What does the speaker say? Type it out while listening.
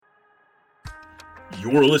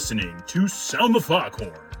You're listening to Sound the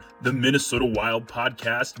Foghorn, the Minnesota Wild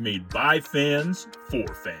podcast made by fans for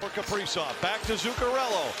fans. For Kaprizov, back to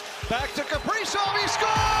Zuccarello, back to Kaprizov, he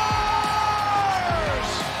scores!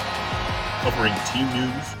 Covering team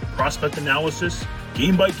news, prospect analysis,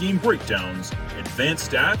 game-by-game breakdowns, advanced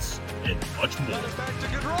stats, and much more. Back to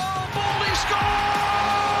Gaudreau, Boldy scores!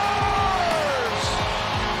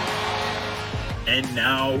 And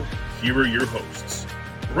now, here are your hosts,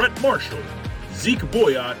 Brett Marshall, Zeke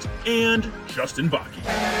Boyott, and Justin Bakke.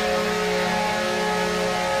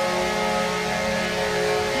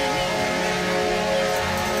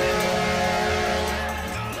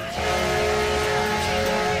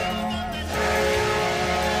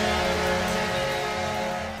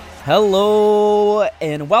 Hello,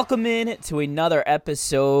 and welcome in to another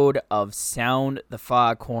episode of Sound the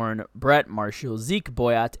Foghorn. Brett Marshall, Zeke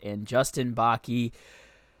Boyott, and Justin Bakke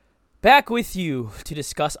back with you to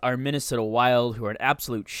discuss our Minnesota Wild, who are in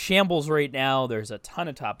absolute shambles right now. There's a ton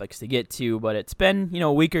of topics to get to, but it's been,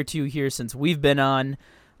 a week or two here since we've been on,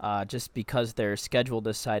 just because their schedule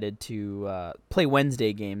decided to play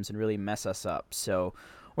Wednesday games and really mess us up. So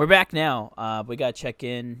we're back now. We got to check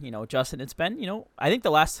in. Justin, it's been, I think the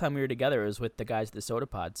last time we were together was with the guys at the Soda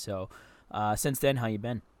Pod. So since then, how you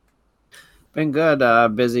been? Been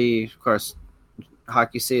good. Busy, of course.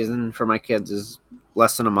 Hockey season for my kids is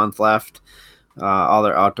less than a month left. All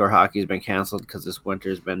their outdoor hockey has been canceled because this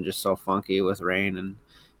winter's been just so funky with rain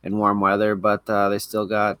and warm weather. But they still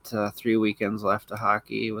got 3 weekends left of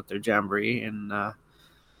hockey with their jamboree. And, of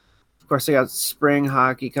course, they got spring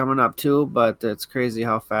hockey coming up too. But it's crazy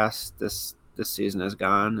how fast this season has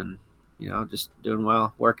gone. And, just doing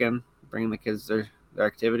well, working, bringing the kids their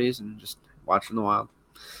activities, and just watching the Wild.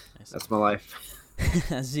 Nice. That's my life.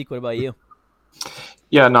 Zeke, what about you?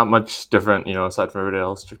 Yeah, not much different, aside from everybody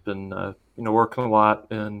else. Just been, working a lot,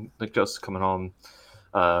 and like just coming home,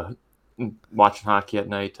 watching hockey at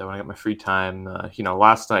night when I got my free time.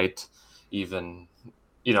 Last night, even,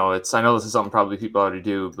 I know this is something probably people already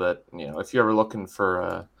do, but if you're ever looking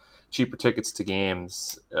for cheaper tickets to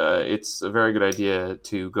games, it's a very good idea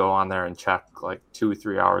to go on there and check like 2 or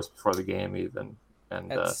 3 hours before the game, even. And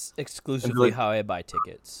that's exclusively how I buy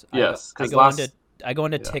tickets. Yes, I go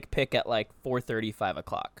into TickPick at like 4:30, 5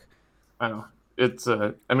 o'clock. I know. It's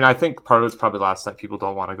I think part of it's probably last night people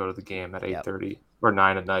don't want to go to the game at 8:30 or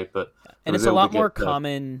 9 at night, but and it's a lot more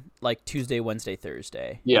common like Tuesday, Wednesday,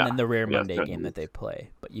 Thursday, and then the rare Monday game that they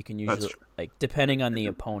play. But you can usually, like, depending on the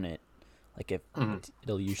opponent, like if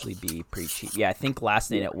it'll usually be pretty cheap. Yeah, I think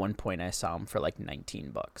last night at one point I saw them for like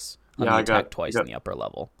 $19 on the attack twice in the upper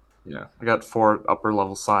level. Yeah, I got 4 upper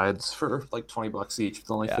level sides for like $20 each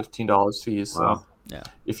with only $15 fees. So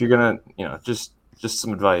if you're gonna, just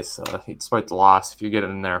some advice, despite the loss, if you get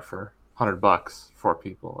it in there for $100 for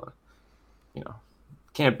people,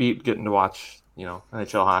 can't beat getting to watch,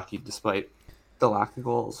 NHL hockey despite the lack of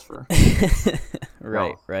goals for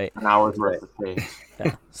right. an hour's worth of pay.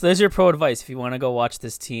 Yeah. So there's your pro advice. If you want to go watch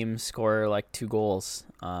this team score like 2 goals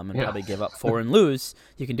and probably give up 4 and lose,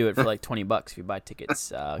 you can do it for like $20 if you buy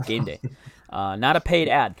tickets game day. Not a paid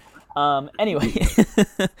ad. Anyway,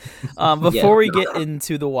 before we get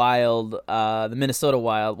into the Wild, the Minnesota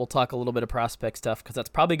Wild, we'll talk a little bit of prospect stuff because that's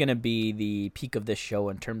probably going to be the peak of this show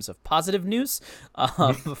in terms of positive news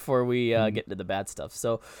before we get into the bad stuff.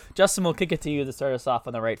 So, Justin, we'll kick it to you to start us off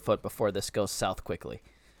on the right foot before this goes south quickly.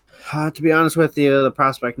 To be honest with you, the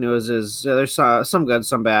prospect news is there's some good,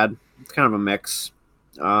 some bad. It's kind of a mix.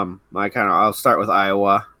 I'll start with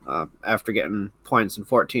Iowa. After getting points in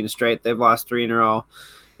 14 straight, they've lost 3 in a row.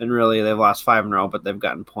 And really, they've lost 5 in a row, but they've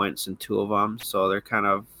gotten points in 2 of them. So they're kind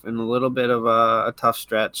of in a little bit of a tough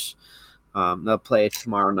stretch. They'll play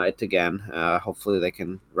tomorrow night again. Hopefully they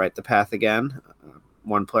can right the path again.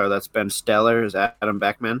 One player that's been stellar is Adam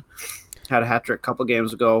Beckman. Had a hat trick a couple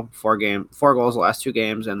games ago, 4 goals the last 2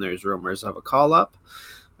 games, and there's rumors of a call-up.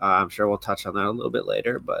 I'm sure we'll touch on that a little bit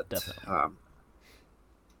later. But,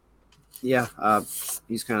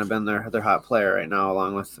 he's kind of been their hot player right now,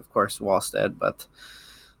 along with, of course, Wallstead. But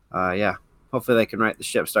hopefully they can right the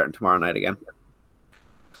ship starting tomorrow night again.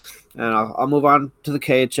 And I'll move on to the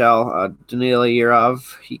KHL. Danila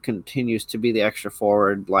Yurov, he continues to be the extra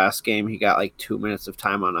forward. Last game, he got like 2 minutes of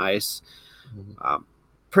time on ice.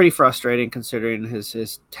 Pretty frustrating considering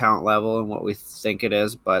his talent level and what we think it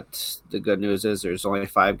is. But the good news is there's only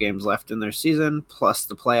 5 games left in their season, plus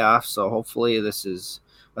the playoffs. So hopefully this is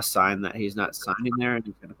a sign that he's not signing there and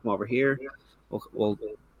he's going to come over here.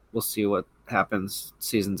 We'll see what happens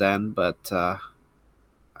season's end, but I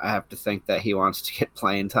have to think that he wants to get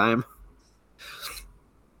playing time.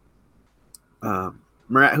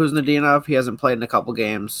 Murat Huznadinov, he hasn't played in a couple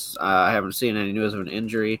games. I haven't seen any news of an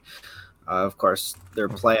injury. Of course, their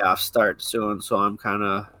playoffs start soon, so I'm kind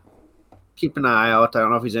of keeping an eye out. I don't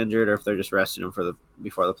know if he's injured or if they're just resting him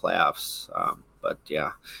before the playoffs. But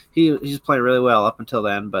yeah, he's playing really well up until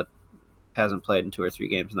then, but hasn't played in 2 or 3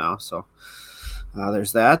 games now. So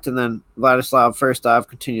there's that. And then Vladislav Firstov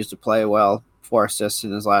continues to play well. 4 assists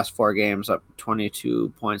in his last 4 games, up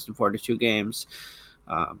 22 points in 42 games.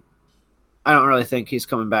 I don't really think he's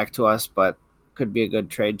coming back to us, but could be a good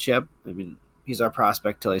trade chip. I mean, he's our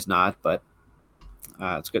prospect till he's not, but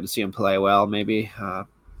it's good to see him play well. Maybe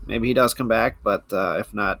he does come back, but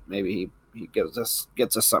if not, maybe he gets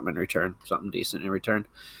us something in return, something decent in return,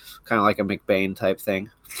 kind of like a McBain type thing.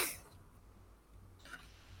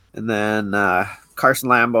 And then Carson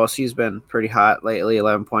Lambos, he's been pretty hot lately,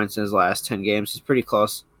 11 points in his last 10 games. He's pretty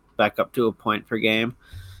close, back up to a point per game.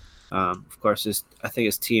 Of course, I think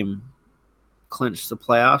his team clinched the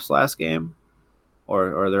playoffs last game,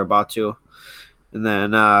 or they're about to. And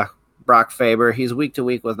then Brock Faber, he's week to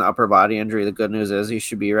week with an upper body injury. The good news is he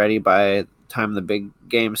should be ready by the time the big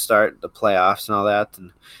games start, the playoffs and all that,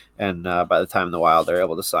 and by the time the Wild are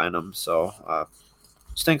able to sign him. So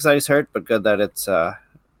stinks that he's hurt, but good that it's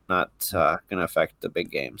not going to affect the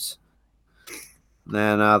big games. And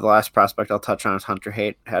then the last prospect I'll touch on is Hunter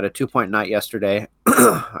Haight. Had a 2-point night yesterday.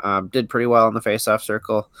 Did pretty well in the faceoff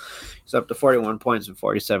circle. He's up to 41 points in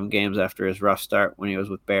 47 games after his rough start when he was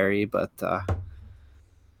with Barrie, but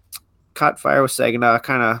caught fire with Saginaw,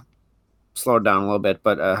 kind of slowed down a little bit,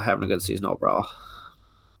 but having a good season overall.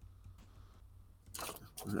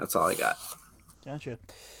 That's all I got. Gotcha.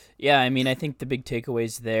 Yeah, I mean, I think the big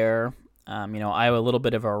takeaways there, Iowa a little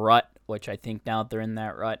bit of a rut, which I think now that they're in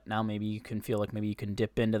that rut, now maybe you can feel like maybe you can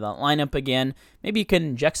dip into the lineup again. Maybe you can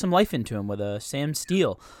inject some life into him with a Sam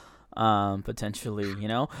Steele, potentially,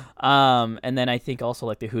 And then I think also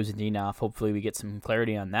like the Huznadinov, hopefully we get some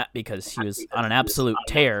clarity on that because he was on an absolute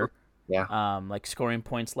tear. Yeah. Like scoring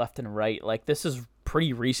points left and right. Like this is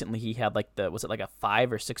pretty recently he had was it like a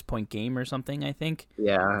 5 or 6 point game or something, I think?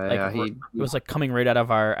 Yeah. It was like coming right out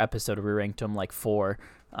of our episode where we ranked him like 4.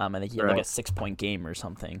 I think he had like a 6-point game or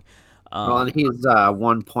something. And he's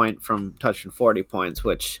 1 point from touching 40 points,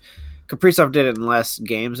 which Kaprizov did it in less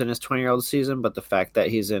games in his 20-year-old season, but the fact that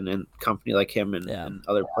he's in company like him and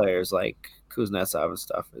other players like Kuznetsov and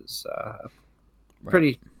stuff is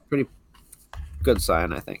pretty good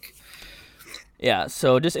sign, I think. Yeah,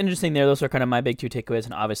 so just interesting there. Those are kind of my big 2 takeaways,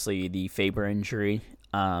 and obviously the Faber injury.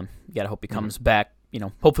 You got to hope he comes back,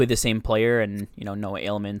 hopefully the same player and, no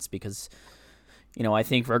ailments because – I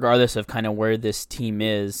think regardless of kind of where this team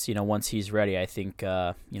is, once he's ready, I think,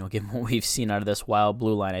 given what we've seen out of this Wild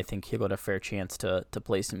blue line, I think he'll get a fair chance to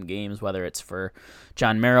play some games, whether it's for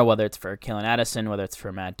John Merrill, whether it's for Kalen Addison, whether it's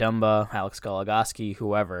for Matt Dumba, Alex Goligoski,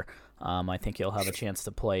 whoever. I think he'll have a chance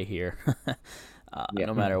to play here,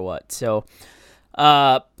 no matter what. So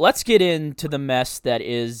let's get into the mess that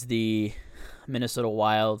is the Minnesota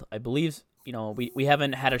Wild. I believe, we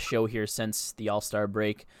haven't had a show here since the All-Star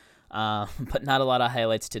break. But not a lot of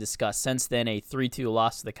highlights to discuss. Since then, a 3-2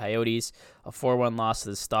 loss to the Coyotes, a 4-1 loss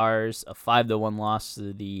to the Stars, a 5-1 loss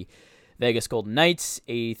to the Vegas Golden Knights,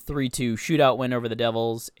 a 3-2 shootout win over the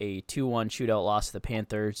Devils, a 2-1 shootout loss to the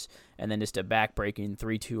Panthers, and then just a back-breaking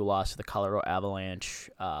 3-2 loss to the Colorado Avalanche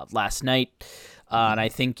last night. And I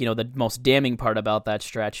think, the most damning part about that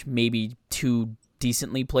stretch, maybe 2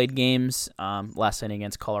 decently played games, last night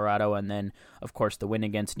against Colorado, and then, of course, the win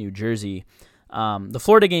against New Jersey. The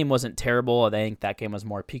Florida game wasn't terrible. I think that game was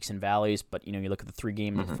more peaks and valleys, but you look at the 3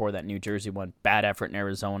 games before that New Jersey one, bad effort in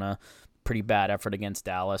Arizona, pretty bad effort against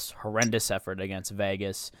Dallas, horrendous effort against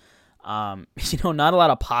Vegas. Not a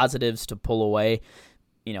lot of positives to pull away,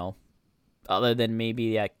 other than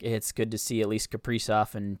maybe it's good to see at least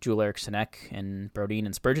Kaprizov and Joel Eriksson Ek and Brodin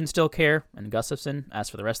and Spurgeon still care, and Gustafsson. As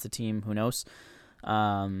for the rest of the team, who knows?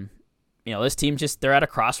 This team they're at a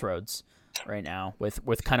crossroads right now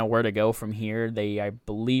with kind of where to go from here. They, I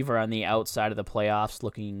believe, are on the outside of the playoffs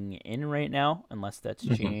looking in right now, unless that's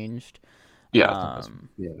changed. Yeah.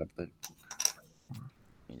 Let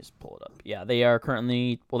me just pull it up. Yeah, they are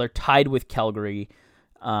currently, they're tied with Calgary.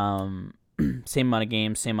 Same amount of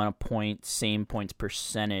games, same amount of points, same points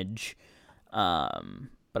percentage.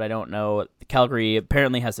 But I don't know. Calgary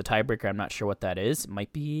apparently has the tiebreaker. I'm not sure what that is. It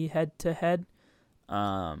might be head-to-head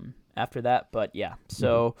after that. But, yeah.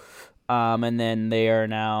 So, and then they are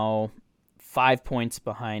now 5 points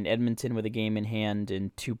behind Edmonton with a game in hand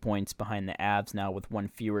and 2 points behind the Avs now with 1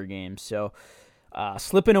 fewer game. So,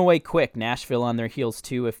 slipping away quick. Nashville on their heels,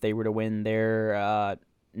 too. If they were to win their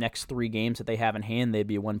next 3 games that they have in hand, they'd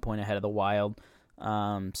be 1 point ahead of the Wild.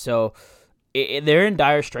 So, they're in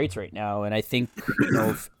dire straits right now, and I think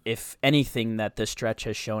if anything that this stretch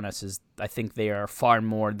has shown us is I think they are far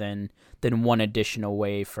more than one addition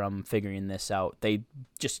away from figuring this out. They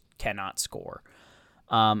just cannot score,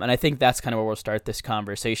 and I think that's kind of where we'll start this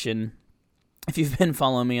conversation. If you've been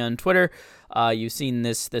following me on Twitter, you've seen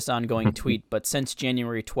this ongoing tweet. But since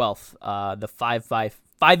January 12th, the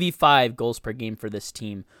 5v5 goals per game for this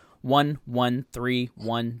team. 1, 1, 3,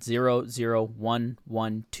 1, 0, 0, 1,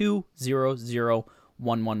 1, 2, 0, 0,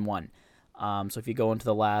 1, 1, 1. So if you go into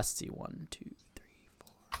the last, see 1, 2, 3,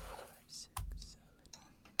 4, 5, 6,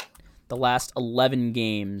 7. The last 11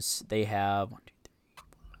 games, they have 1, 2, 3,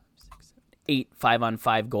 4, 5, 6, 7, 8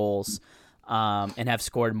 5-on-5 goals, and have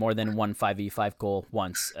scored more than one 5v5 goal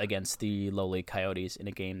once against the lowly Coyotes in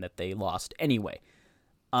a game that they lost anyway.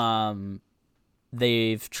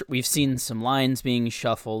 We've seen some lines being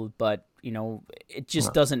shuffled, but it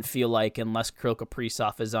just doesn't feel like, unless Kirill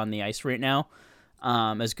Kaprizov is on the ice right now,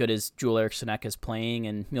 as good as Joel Eriksson Ek is playing,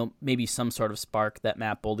 and maybe some sort of spark that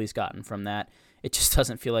Matt Boldy's gotten from that, it just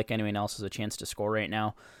doesn't feel like anyone else has a chance to score right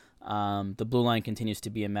now. The blue line continues to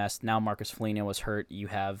be a mess. Now Marcus Foligno was hurt. You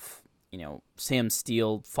have Sam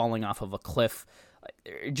Steele falling off of a cliff.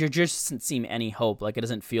 There just doesn't seem any hope. Like, it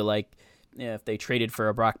doesn't feel like if they traded for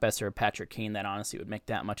a Brock Besser or Patrick Kane, that honestly would make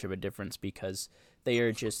that much of a difference, because they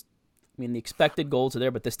are just, the expected goals are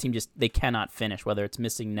there, but this team they cannot finish, whether it's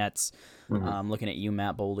missing nets, looking at you,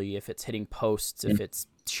 Matt Boldy, if it's hitting posts, if it's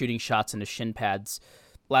shooting shots into shin pads.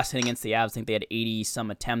 Last hit against the Avs, I think they had 80-some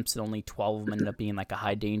attempts, and only 12 of them ended up being like a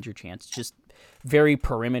high-danger chance. It's just very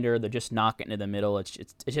perimeter. They're just not getting to the middle. It's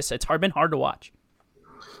been hard to watch.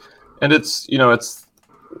 And it's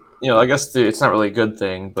I guess it's not really a good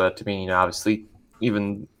thing, but to me, obviously,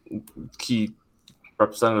 even key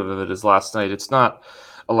representative of it is last night. It's not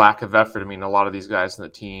a lack of effort. A lot of these guys in the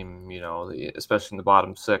team, especially in the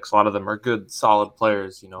bottom six, a lot of them are good, solid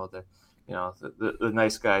players. The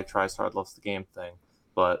nice guy tries hard, loves the game thing,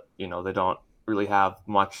 but they don't really have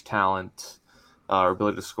much talent or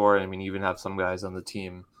ability to score. You even have some guys on the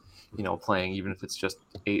team, playing, even if it's just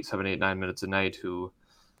 7, 8, 9 minutes a night, who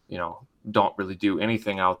don't really do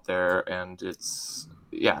anything out there. And it's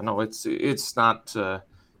not,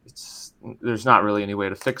 there's not really any way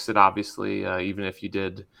to fix it, obviously, even if you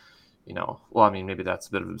did, maybe that's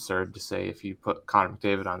a bit of absurd to say if you put Connor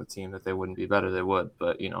McDavid on the team that they wouldn't be better, they would.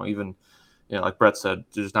 But, even, like Brett said,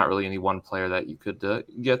 there's not really any one player that you could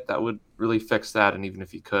get that would really fix that. And even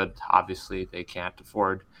if you could, obviously they can't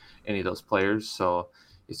afford any of those players. So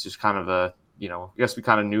it's just kind of I guess we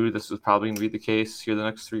kind of knew this was probably going to be the case here the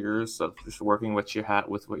next 3 years of just working with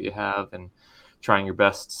what you have and trying your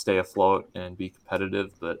best to stay afloat and be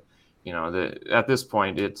competitive. But, at this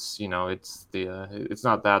point, it's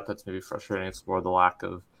not that's maybe frustrating. It's more the lack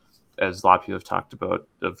of, as a lot of people have talked about,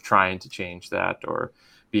 of trying to change that or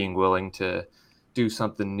being willing to do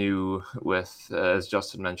something new with, as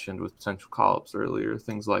Justin mentioned, with potential call-ups earlier,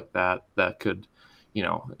 things like that could,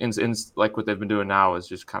 in like what they've been doing now is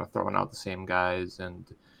just kind of throwing out the same guys,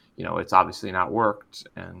 and it's obviously not worked,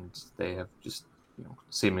 and they have just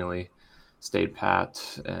seemingly stayed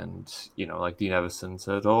pat. And like Dean Evison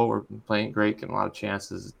said, we're playing great, getting a lot of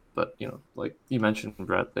chances, but like you mentioned,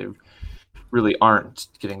 Brett, they really aren't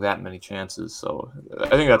getting that many chances. So I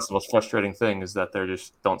think that's the most frustrating thing, is that they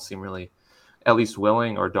just don't seem really at least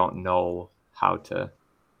willing, or don't know how to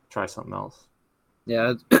try something else.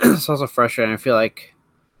 Yeah, it's also frustrating. I feel like,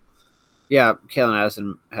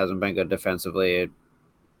 Kalen hasn't been good defensively,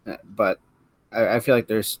 but I feel like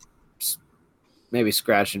there's maybe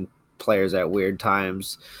scratching players at weird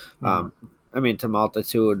times. To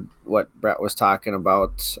multitude, what Brett was talking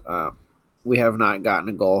about, we have not gotten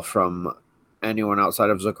a goal from anyone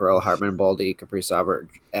outside of Zuccarello, Hartman, Boldy, Kaprizov, or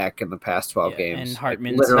Ek in the past 12 games. And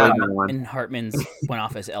Hartman's went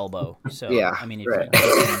off his elbow. So and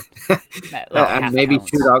maybe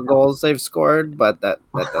shootout goals they've scored, but that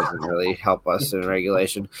doesn't really help us in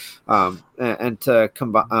regulation. And to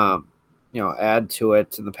combine, add to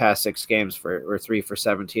it, in the past 6 games, we're 3 for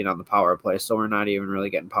 17 on the power play. So we're not even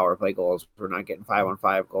really getting power play goals. We're not getting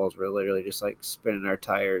 5-on-5 goals. We're literally just like spinning our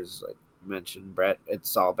tires, like mentioned Brett.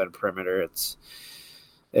 It's all been perimeter. It's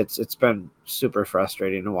been super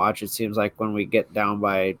frustrating to watch. It seems like when we get down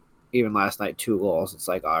by, even last night, 2 goals, it's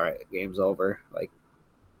like, all right, game's over. Like,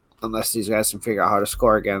 unless these guys can figure out how to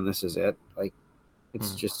score again, this is it. Like,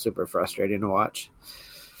 it's just super frustrating to watch.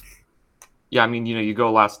 Yeah, you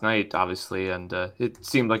go last night, obviously, and it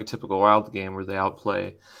seemed like a typical Wild game where they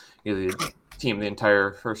outplay the team the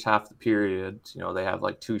entire first half of the period. They have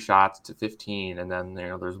like 2 shots to 15, and then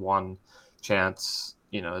there's one chance,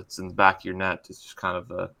 it's in the back of your net. It's just kind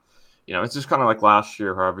of it's just kind of like last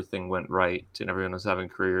year how everything went right and everyone was having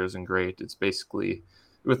careers and great. It's basically,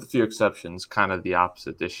 with a few exceptions, kind of the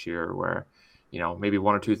opposite this year where, maybe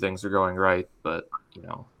one or two things are going right, but,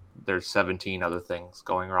 there's 17 other things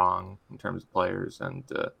going wrong in terms of players. And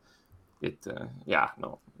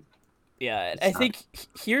Yeah, I think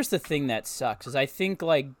here's the thing that sucks is I think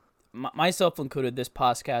like myself included, this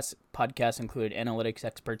podcast included, analytics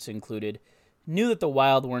experts included, knew that the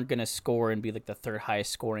Wild weren't going to score and be like the third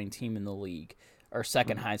highest scoring team in the league or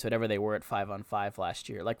second highest, whatever they were at 5-on-5 last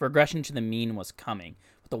year. Like regression to the mean was coming.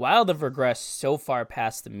 But the Wild have regressed so far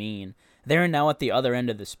past the mean. They're now at the other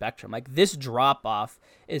end of the spectrum. Like this drop off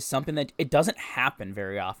is something that it doesn't happen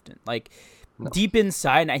very often. Like deep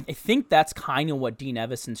inside, and I think that's kind of what Dean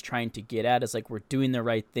Evason's trying to get at is like we're doing the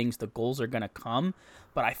right things. The goals are going to come.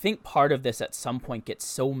 But I think part of this at some point gets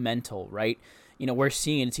so mental, right? We're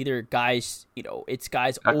seeing it's either guys, it's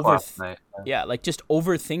guys like just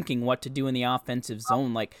overthinking what to do in the offensive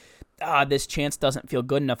zone. Like, this chance doesn't feel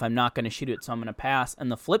good enough. I'm not going to shoot it, so I'm going to pass.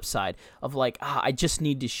 And the flip side of like, I just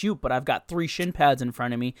need to shoot, but I've got 3 shin pads in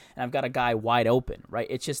front of me and I've got a guy wide open, right?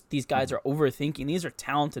 It's just these guys are overthinking. These are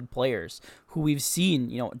talented players who we've seen,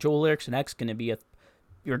 Joel Eriksson Ek's going to be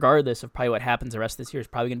regardless of probably what happens the rest of this year, is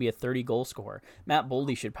probably going to be a 30-goal scorer. Matt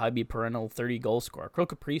Boldy should probably be a perennial 30-goal scorer. Kirill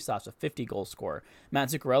Kaprizov's a 50-goal scorer. Matt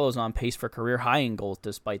Zuccarello's on pace for career high in goals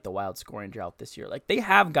despite the Wild scoring drought this year. Like, they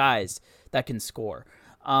have guys that can score.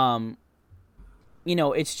 It's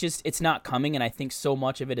not coming, and I think so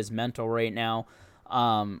much of it is mental right now.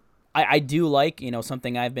 I do like,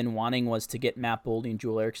 something I've been wanting was to get Matt Boldy and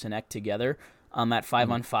Joel Eriksson Ek together. At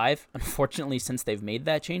 5-on-5. Unfortunately, since they've made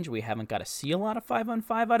that change, we haven't got to see a lot of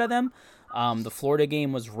 5-on-5 out of them. The Florida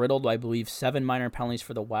game was riddled, I believe, 7 minor penalties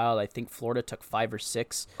for the Wild. I think Florida took 5 or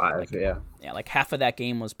 6. 5, yeah. Yeah, like half of that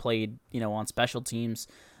game was played, on special teams.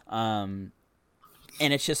 And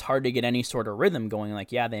it's just hard to get any sort of rhythm going.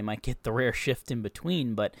 Like, yeah, they might get the rare shift in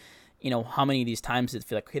between, but, how many of these times does it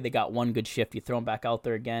feel like, okay, they got one good shift, you throw them back out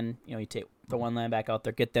there again, you take the one line back out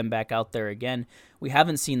there, get them back out there again. We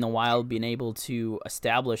haven't seen the Wild being able to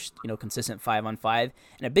establish, consistent 5-on-5,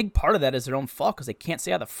 and a big part of that is their own fault because they can't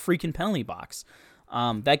stay out of the freaking penalty box.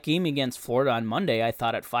 That game against Florida on Monday, I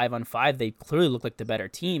thought at 5-on-5, they clearly looked like the better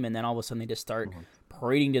team, and then all of a sudden they just start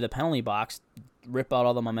parading to the penalty box, rip out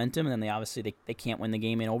all the momentum, and then they can't win the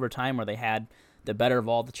game in overtime where they had the better of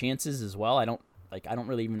all the chances as well. I don't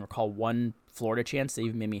really even recall one Florida chance that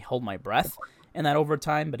even made me hold my breath in that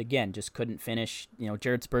overtime, but again, just couldn't finish.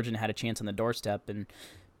 Jared Spurgeon had a chance on the doorstep, and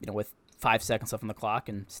with 5 seconds left on the clock,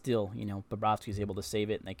 and still, Bobrovsky's able to save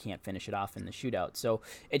it, and they can't finish it off in the shootout. So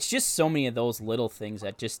it's just so many of those little things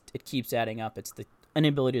that it keeps adding up. It's the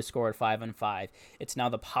inability to score at 5-on-5. It's now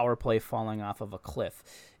the power play falling off of a cliff.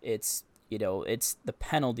 It's the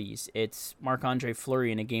penalties. It's Marc-Andre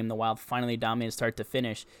Fleury in a game the Wild finally dominated start to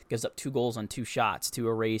finish, gives up 2 goals on 2 shots to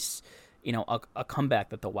erase, a comeback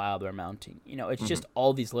that the Wild are mounting. It's just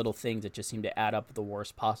all these little things that just seem to add up at the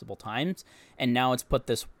worst possible times. And now it's put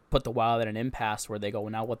the Wild at an impasse where they go,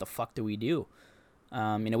 well, now what the fuck do we do?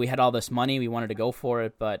 We had all this money, we wanted to go for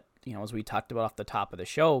it, but, as we talked about off the top of the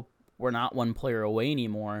show, we're not one player away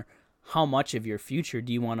anymore. How much of your future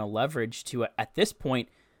do you want to leverage to, at this point,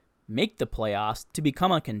 make the playoffs, to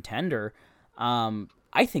become a contender?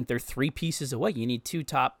 I think they're 3 pieces away. You need 2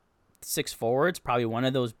 top 6 forwards, probably one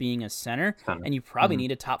of those being a center, and you probably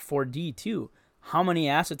need a top 4 D too. How many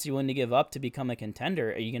assets are you willing to give up to become a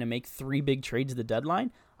contender? Are you going to make 3 big trades at the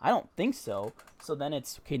deadline? I don't think so. So then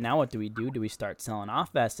it's, okay, now what do we do? Do we start selling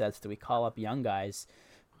off assets? Do we call up young guys?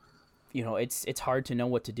 It's hard to know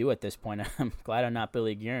what to do at this point. I'm glad I'm not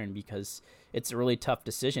Billy Guerin, because it's a really tough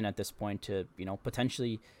decision at this point to,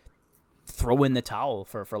 potentially throw in the towel,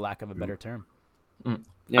 for lack of a better term.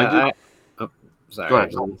 Yeah,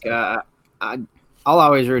 sorry. I'll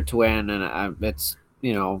always root to win, and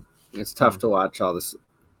it's tough to watch all this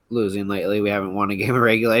losing lately. We haven't won a game of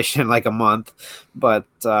regulation in like a month, but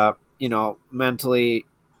mentally,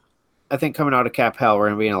 I think coming out of cap hell, we're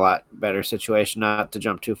going to be in a lot better situation. Not to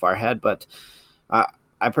jump too far ahead, but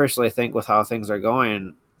I personally think with how things are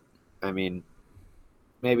going, I mean,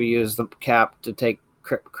 maybe use the cap to take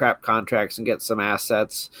crap contracts and get some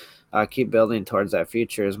assets, keep building towards that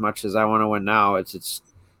future. As much as I want to win now, it's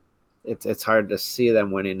hard to see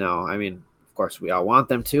them winning now. I mean, of course, we all want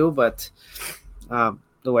them to, but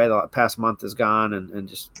the way the past month has gone, and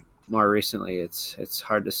just more recently, it's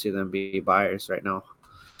hard to see them be buyers right now.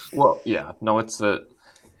 Well, yeah, no,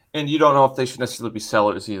 and you don't know if they should necessarily be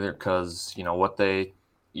sellers either, because what they,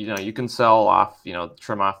 you can sell off,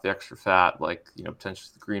 trim off the extra fat, like potentially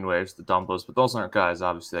the Green Waves, the Dumbos, but those aren't guys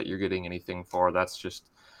obviously that you're getting anything for. That's just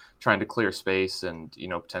trying to clear space and,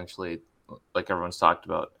 potentially, like everyone's talked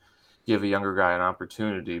about, give a younger guy an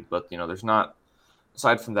opportunity. But, there's not,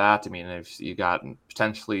 aside from that, I mean, if you got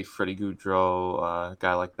potentially Freddie Gaudreau, a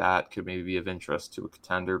guy like that could maybe be of interest to a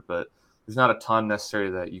contender, but there's not a ton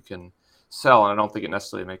necessarily that you can sell. And I don't think it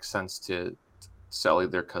necessarily makes sense to sell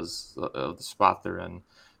either because of the spot they're in.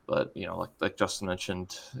 But, like Justin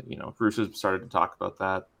mentioned, Bruce has started to talk about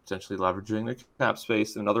that, potentially leveraging the cap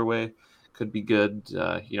space in another way could be good.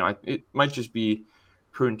 It might just be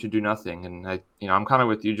prudent to do nothing. And I'm kind of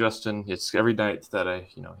with you, Justin. It's every night that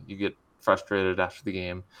you get frustrated after the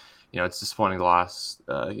game. It's disappointing loss.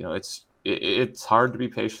 It's hard to be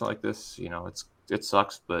patient like this. It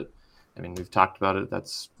sucks, but I mean, we've talked about it.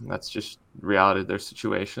 That's just reality of their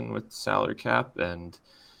situation with the salary cap. And,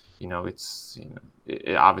 obviously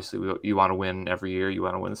you want to win every year. You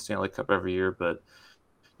want to win the Stanley Cup every year. But,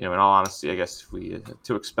 in all honesty, I guess if we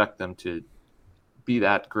to expect them to be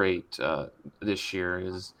that great this year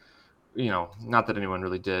is, not that anyone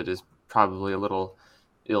really did, is probably a little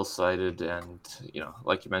ill-sighted. And,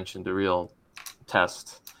 like you mentioned, the real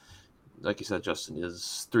test, like you said, Justin,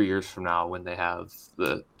 is 3 years from now when they have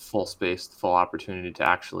the full space, the full opportunity to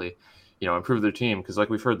actually, improve their team. Because like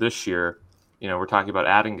we've heard this year, we're talking about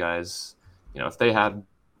adding guys. If they had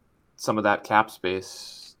some of that cap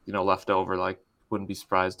space, left over, like, wouldn't be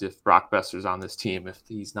surprised if Brock Besser's on this team if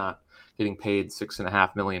he's not getting paid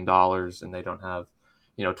 $6.5 million and they don't have,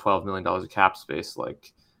 $12 million of cap space.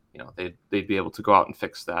 Like, they'd be able to go out and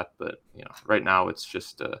fix that. But, right now it's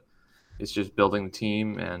just building the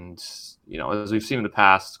team. And, as we've seen in the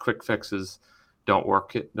past, quick fixes don't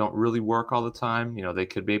really work all the time. They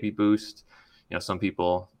could maybe boost, some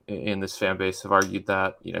people in this fan base have argued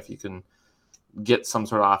that, if you can get some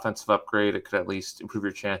sort of offensive upgrade, it could at least improve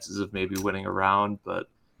your chances of maybe winning a round. But,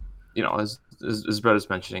 as Brett is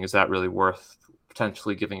mentioning, is that really worth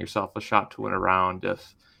potentially giving yourself a shot to win a round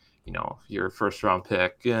if, your first round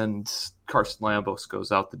pick and Carson Lambos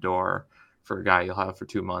goes out the door for a guy you'll have for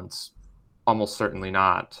 2 months? Almost certainly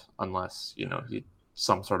not, unless,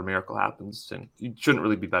 some sort of miracle happens, and you shouldn't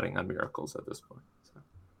really be betting on miracles at this point. So.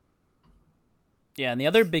 Yeah, and the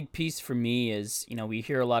other big piece for me is, we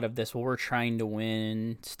hear a lot of this, well, we're trying to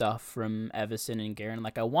win stuff from Evason and Guerin.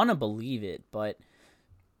 Like, I want to believe it, but,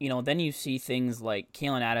 then you see things like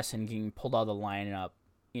Calen Addison getting pulled out of the lineup,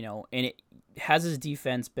 and has his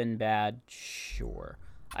defense been bad? Sure,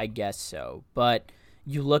 I guess so. But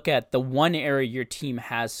you look at the one area your team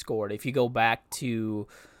has scored. If you go back to,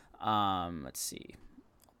 let's see,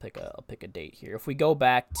 I'll pick a date here. If we go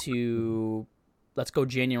back to, let's go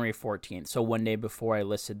January 14th, so one day before I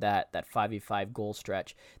listed that 5v5 goal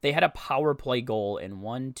stretch, they had a power play goal in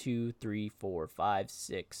 1, 2, 3, 4, 5,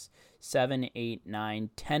 6, 7, 8, 9,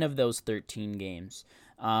 10 of those 13 games.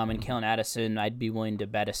 And Calen Addison, I'd be willing to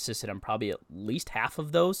bet assisted on probably at least half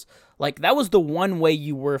of those. Like, that was the one way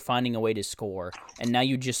you were finding a way to score, and now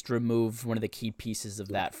you just removed one of the key pieces of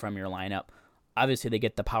that from your lineup. Obviously, they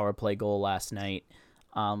get the power play goal last night.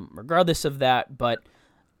 Regardless of that, but,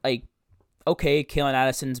 like, okay, Calen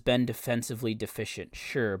Addison's been defensively deficient,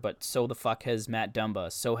 sure, but so the fuck has Matt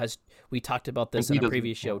Dumba. So has, we talked about this in a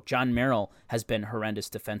previous show, John Merrill has been horrendous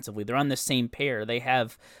defensively. They're on the same pair. They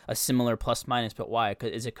have a similar plus-minus, but why?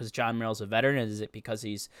 Is it because John Merrill's a veteran? Is it because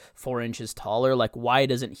he's 4 inches taller? Like, why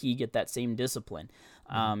doesn't he get that same discipline?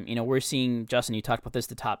 We're seeing, Justin, you talked about this at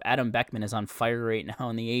the top, Adam Beckman is on fire right now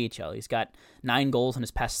in the AHL. He's got 9 goals in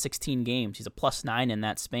his past 16 games. He's a +9 in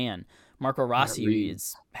that span. Marco Rossi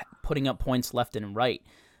is putting up points left and right.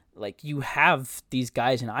 Like, you have these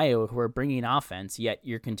guys in Iowa who are bringing offense, yet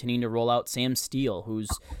you're continuing to roll out Sam Steele, who's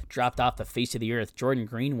dropped off the face of the earth. Jordan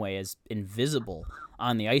Greenway is invisible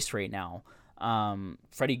on the ice right now.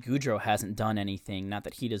 Freddie Gaudreau hasn't done anything, not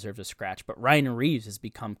that he deserves a scratch, but Ryan Reeves has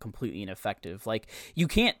become completely ineffective. Like, you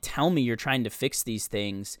can't tell me you're trying to fix these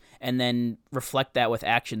things and then reflect that with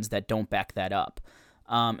actions that don't back that up.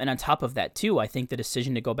 And on top of that, too, I think the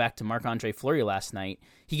decision to go back to Marc-Andre Fleury last night,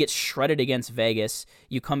 he gets shredded against Vegas.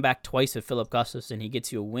 You come back twice with Philip Gustafsson. He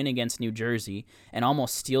gets you a win against New Jersey and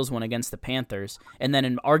almost steals one against the Panthers. And then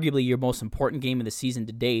in arguably your most important game of the season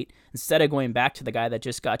to date, instead of going back to the guy that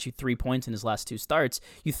just got you 3 points in his last 2 starts,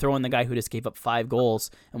 you throw in the guy who just gave up 5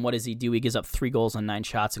 goals. And what does he do? He gives up 3 goals on 9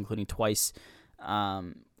 shots, including twice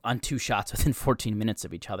on 2 shots within 14 minutes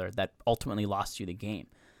of each other that ultimately lost you the game.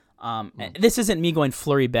 This isn't me going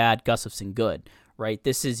Fleury bad, Gustafsson good, right?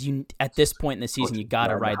 This is you at this point in the season, you got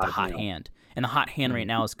to ride the hot hand. And the hot hand right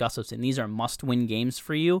now is Gustafsson. These are must-win games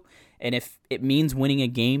for you. And if it means winning a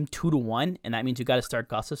game 2-1, and that means you got to start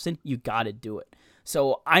Gustafsson, you got to do it.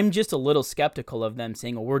 So I'm just a little skeptical of them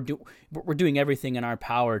saying, "Oh, we're doing everything in our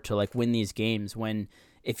power to like win these games," when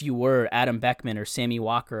if you were Adam Beckman or Sammy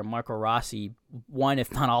Walker or Marco Rossi, one,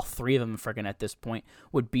 if not all three of them friggin' at this point,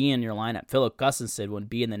 would be in your lineup. Philip Gustafson would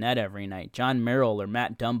be in the net every night. John Merrill or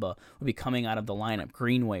Matt Dumba would be coming out of the lineup.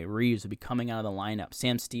 Greenway, Reeves would be coming out of the lineup.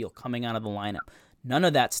 Sam Steele coming out of the lineup. None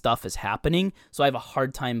of that stuff is happening, so I have a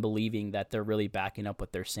hard time believing that they're really backing up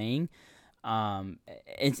what they're saying.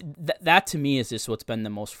 That to me is just what's been the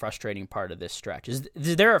most frustrating part of this stretch. Is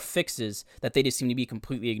there are fixes that they just seem to be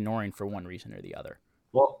completely ignoring for one reason or the other.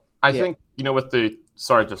 Well, I think, with the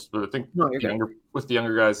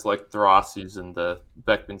younger guys like the Rossies and the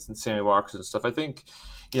Beckmans and Sammy Walkers and stuff, I think,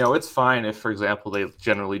 it's fine if, for example, they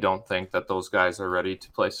generally don't think that those guys are ready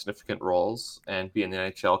to play significant roles and be in the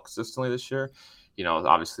NHL consistently this year.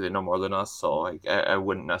 Obviously they know more than us, so I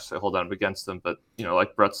wouldn't necessarily hold on against them. But,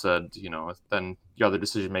 like Brett said, then the other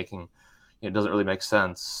decision making, it doesn't really make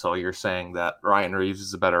sense. So you're saying that Ryan Reeves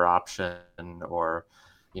is a better option, or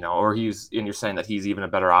you're saying that he's even a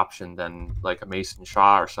better option than like a Mason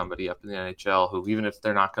Shaw or somebody up in the NHL who, even if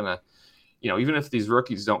they're not going to, even if these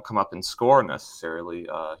rookies don't come up and score necessarily,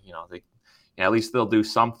 at least they'll do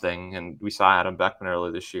something. And we saw Adam Beckman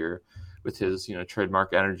earlier this year with his,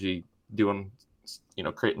 trademark energy doing,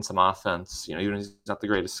 creating some offense, even if he's not the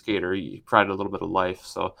greatest skater, he provided a little bit of life.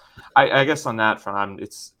 So I guess on that front,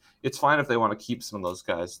 it's fine if they want to keep some of those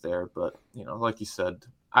guys there. But, like you said,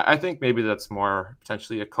 I think maybe that's more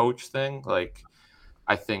potentially a coach thing. Like,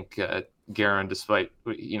 I think Guerin, despite,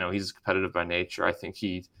 he's competitive by nature, I think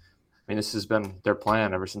this has been their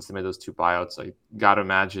plan ever since they made those 2 buyouts. I got to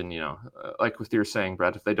imagine, like what you were saying,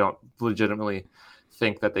 Brett, if they don't legitimately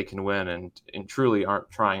think that they can win and truly aren't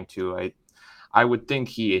trying to, I would think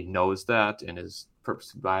he knows that and is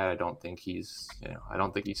purposely by it. I don't think he's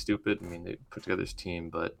stupid. I mean, they put together this team,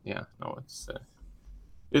 but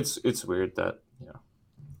it's weird that,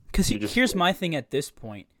 Because here's my thing at this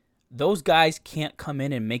point. Those guys can't come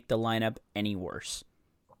in and make the lineup any worse.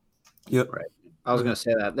 Yep. Right. I was going to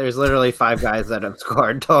say that. There's literally 5 guys that have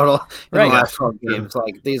scored total in the last 12 games.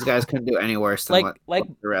 Like, these guys couldn't do any worse than what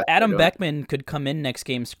the rest Adam Beckman could come in next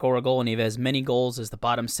game, score a goal, and he has as many goals as the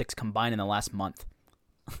bottom 6 combined in the last month.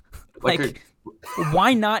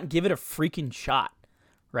 Why not give it a freaking shot?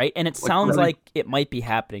 Right? And it sounds like it might be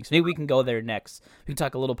happening. So maybe we can go there next. We can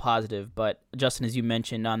talk a little positive, but Justin, as you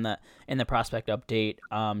mentioned in the prospect update,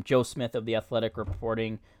 Joe Smith of The Athletic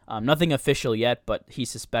reporting, nothing official yet, but he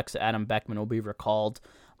suspects that Adam Beckman will be recalled.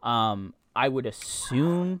 I would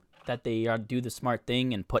assume that they do the smart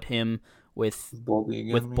thing and put him with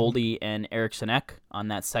Boldy and Eriksson Ek on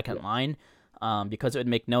that second line, because it would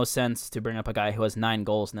make no sense to bring up a guy who has 9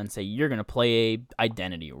 goals and then say, you're going to play a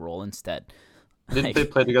identity role instead. Didn't they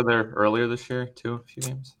play together earlier this year, too, a few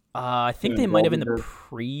games? I think they might have in the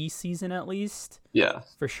preseason at least. Yeah.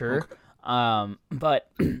 For sure. Okay. But,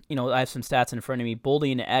 I have some stats in front of me.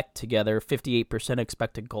 Boldy and Ek together, 58%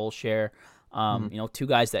 expected goal share. 2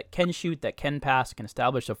 guys that can shoot, that can pass, can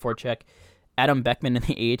establish a forecheck. Adam Beckman in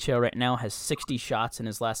the AHL right now has 60 shots in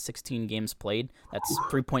his last 16 games played. That's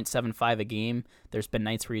 3.75 a game. There's been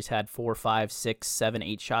nights where he's had 4, 5, 6, 7,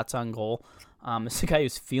 8 shots on goal. This is a guy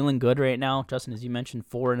who's feeling good right now. Justin, as you mentioned,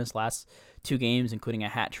 4 in his last 2 games, including a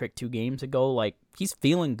hat trick 2 games ago. Like, he's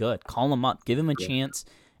feeling good. Call him up. Give him a chance.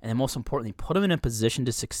 And then most importantly, put him in a position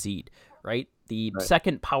to succeed, right? The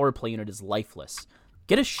second power play unit is lifeless.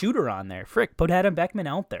 Get a shooter on there. Frick, put Adam Beckman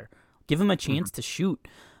out there. Give him a chance to shoot.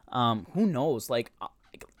 Who knows? Like,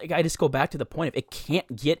 I just go back to the point of it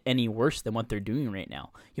can't get any worse than what they're doing right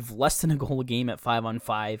now. You have less than a goal a game at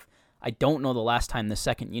 5-on-5. I don't know the last time the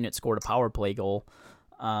second unit scored a power play goal.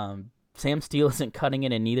 Sam Steele isn't cutting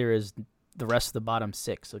it, and neither is the rest of the bottom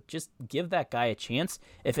 6. So just give that guy a chance.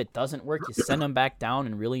 If it doesn't work, you send him back down,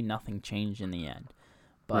 and really nothing changed in the end.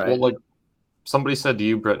 But well, like somebody said to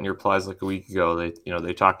you, Brett, in your replies like a week ago,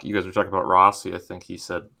 you guys were talking about Rossi. I think he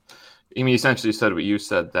said, he essentially said what you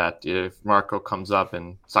said, that if Marco comes up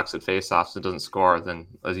and sucks at faceoffs and doesn't score, then,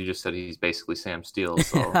 as you just said, he's basically Sam Steele.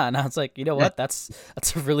 So. Yeah, now it's like, you know what? That's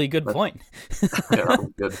a really good point. Yeah,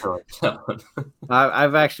 good point.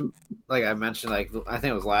 I've actually, like I mentioned, I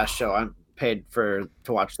think it was last show, I'm paid to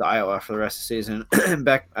watch the Iowa for the rest of the season.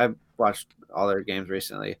 I've watched all their games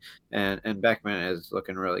recently, and Beckman is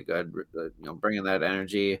looking really good. Bringing that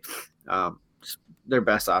energy, their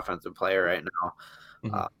best offensive player right now.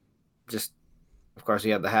 Mm-hmm. Of course, he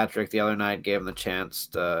had the hat trick the other night, gave him the chance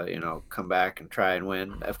to, come back and try and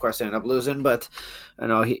win. Of course, they ended up losing, but I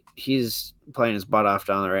know he's playing his butt off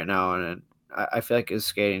down there right now, and I feel like his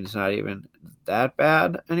skating is not even that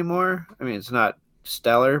bad anymore. I mean, it's not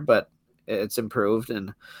stellar, but it's improved,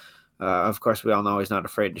 and of course, we all know he's not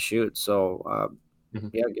afraid to shoot. So,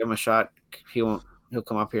 give him a shot. He won't he'll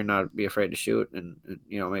come up here and not be afraid to shoot. And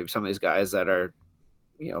maybe some of these guys that are,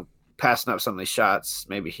 passing up some of these shots,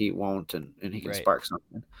 maybe he won't, and he can spark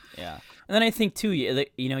something. Yeah. And then I think, too,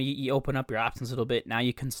 you open up your options a little bit. Now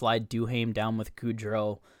you can slide Duhaime down with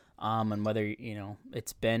Gaudreau, and whether,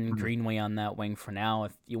 it's Ben Greenway on that wing for now.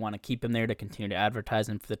 If you want to keep him there to continue to advertise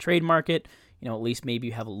him for the trade market, at least maybe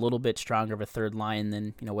you have a little bit stronger of a third line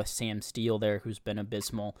than, with Sam Steele there, who's been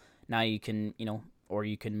abysmal. Now you can, or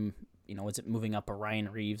you can, is it moving up a Ryan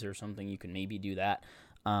Reeves or something? You can maybe do that.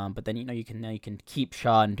 But then, you can keep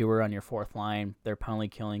Shaw and Dewar on your fourth line. Their penalty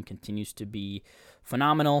killing continues to be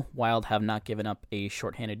phenomenal. Wild have not given up a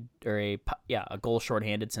shorthanded or a goal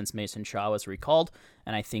shorthanded since Mason Shaw was recalled.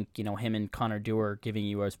 And I think, him and Connor Dewar giving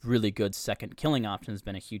you a really good second killing option has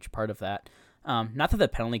been a huge part of that. Not that the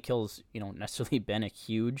penalty kills, necessarily been a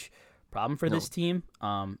huge problem for this team.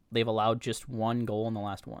 They've allowed just one goal in the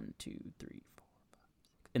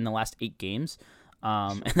last 8 games.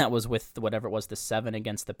 And that was with whatever it was, the 7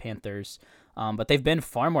 against the Panthers. But they've been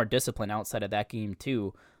far more disciplined outside of that game,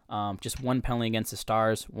 too. Just one penalty against the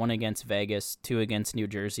Stars, 1 against Vegas, 2 against New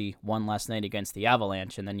Jersey, 1 last night against the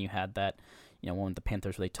Avalanche, and then you had that, one with the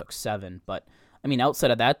Panthers where they took 7. But,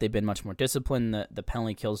 outside of that, they've been much more disciplined. The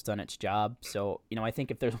penalty kill's done its job. So, I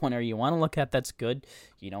think if there's one area you want to look at that's good,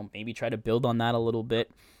 maybe try to build on that a little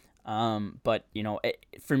bit. But,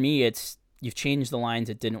 for me, it's, you've changed the lines.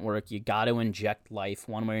 It didn't work. You got to inject life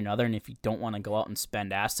one way or another. And if you don't want to go out and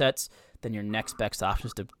spend assets, then your next best option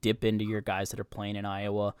is to dip into your guys that are playing in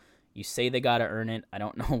Iowa. You say they got to earn it. I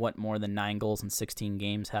don't know what more than 9 goals in 16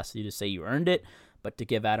 games has to do to say you earned it, but to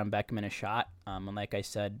give Adam Beckman a shot. And like I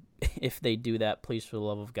said, if they do that, please, for the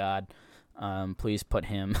love of God, please put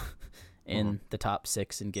him in the top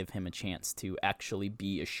 6 and give him a chance to actually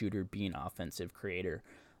be a shooter, be an offensive creator.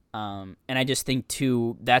 And I just think,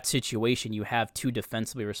 too, that situation, you have 2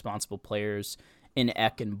 defensively responsible players in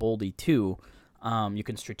Eck and Boldy, too. You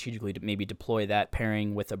can strategically maybe deploy that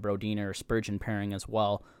pairing with a Brodin or Spurgeon pairing as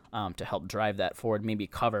well, to help drive that forward, maybe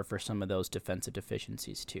cover for some of those defensive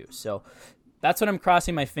deficiencies, too. So that's what I'm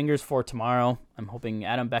crossing my fingers for tomorrow. I'm hoping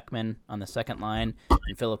Adam Beckman on the second line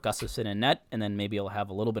and Philip Gustafsson in net, and then maybe I'll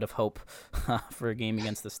have a little bit of hope for a game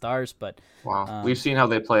against the Stars. But wow, we've seen how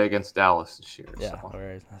they play against Dallas this year. Yeah, so.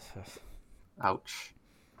 right. Ouch.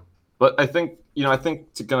 But I think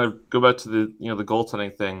to kind of go back to the the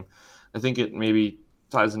goaltending thing, I think it maybe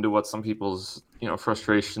ties into what some people's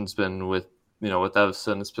frustration's been with with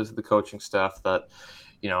Evason, especially the coaching staff, that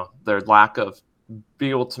their lack of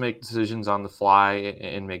being able to make decisions on the fly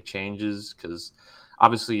and make changes, because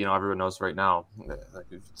obviously everyone knows right now, like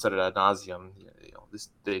we've said it ad nauseum,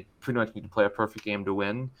 they pretty much need to play a perfect game to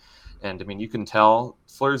win. And you can tell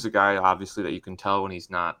Fleury's a guy obviously that you can tell when he's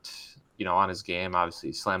not on his game,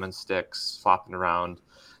 obviously slamming sticks, flopping around,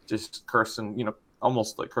 just cursing,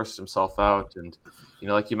 almost like cursed himself out. And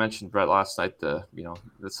like you mentioned, Brett, last night, the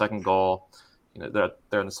second goal,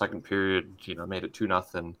 they're in the second period, made it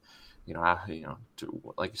 2-0.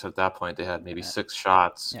 Like you said, at that point they had maybe 6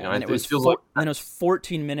 shots. And it was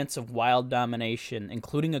 14 minutes of Wild domination,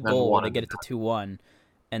 including a goal where they get it to 2-1,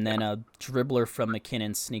 and then a dribbler from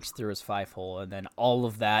McKinnon sneaks through his 5-hole, and then all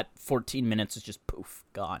of that 14 minutes is just poof,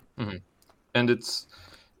 gone. Mm-hmm. And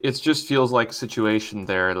it just feels like a situation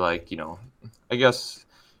there, like I guess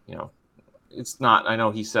it's not. I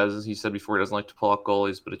know he said before he doesn't like to pull out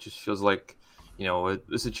goalies, but it just feels like a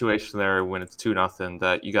situation there when it's 2-0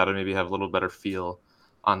 that you got to maybe have a little better feel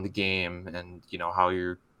on the game, and how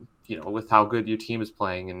you're with how good your team is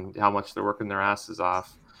playing and how much they're working their asses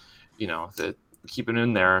off, that keeping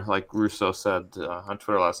in there, like Russo said on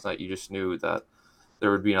Twitter last night, you just knew that there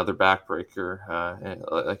would be another backbreaker,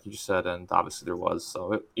 like you just said, and obviously there was.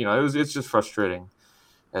 So it's just frustrating,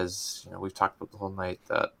 as we've talked about the whole night,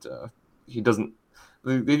 that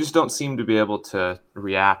they just don't seem to be able to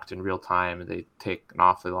react in real time. They take an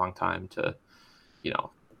awfully long time to,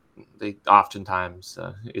 they oftentimes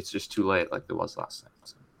it's just too late, like it was last night.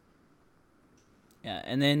 So. Yeah,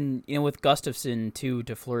 and then with Gustafsson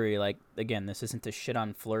to Fleury, like again, this isn't to shit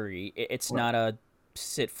on Fleury. It's not a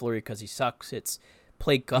sit Fleury because he sucks. It's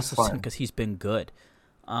play Gustafsson because he's been good.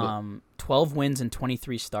 12 wins and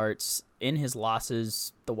 23 starts. In his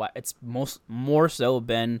losses, it's more so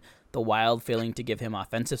been the Wild failing to give him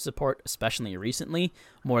offensive support, especially recently,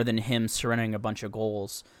 more than him surrendering a bunch of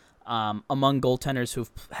goals. Among goaltenders who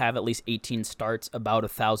have at least 18 starts, about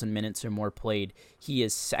 1,000 minutes or more played, he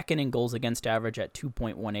is second in goals against average at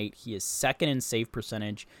 2.18. He is second in save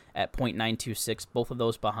percentage at .926, both of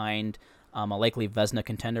those behind a likely Vezina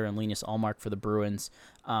contender, and Linus Ullmark for the Bruins.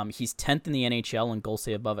 He's 10th in the NHL in goal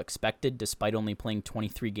save above expected, despite only playing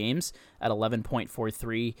 23 games at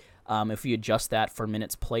 11.43. If we adjust that for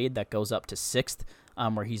minutes played, that goes up to 6th,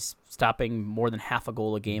 where he's stopping more than half a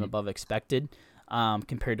goal a game above expected,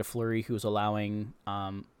 compared to Fleury, who's allowing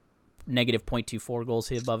negative 0.24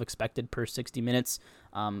 goals above expected per 60 minutes.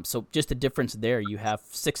 So just a difference there. You have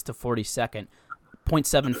 6th to 42nd,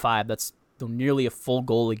 0.75. That's nearly a full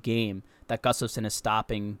goal a game that Gustafsson is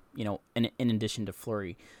stopping, in addition to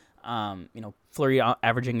Fleury. Fleury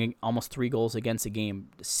averaging almost 3 goals against a game,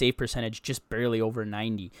 save percentage just barely over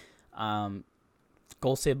 90.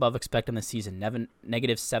 Goal save above expected in the season,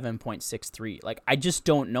 negative 7.63. Like, I just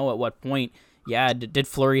don't know at what point. Yeah, did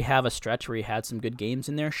Fleury have a stretch where he had some good games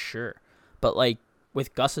in there? Sure. But, like,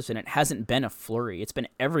 with Gustafsson, it hasn't been a Fleury. It's been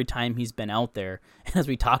every time he's been out there. And as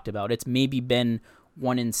we talked about, it's maybe been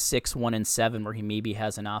 1 in 6, 1 in 7 where he maybe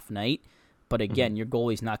has an off night. But again, your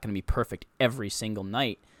goalie's not going to be perfect every single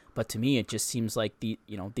night. But to me, it just seems like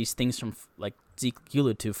these things from, like Zeke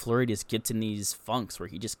alluded to, Fleury just gets in these funks where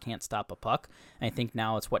he just can't stop a puck. And I think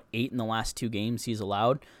now it's 8 in the last 2 games he's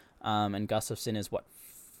allowed, and Gustafsson is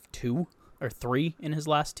 2 or 3 in his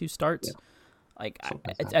last 2 starts. Yeah. Like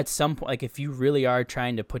at some point, like if you really are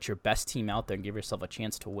trying to put your best team out there and give yourself a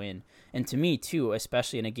chance to win, and to me too,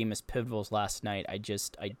 especially in a game as pivotal as last night, I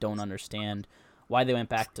don't understand why they went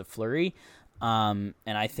back to Fleury. And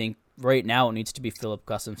I think right now it needs to be Philip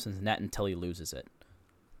Gustafsson's net until he loses it.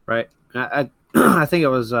 Right. I think it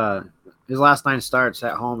was his last 9 starts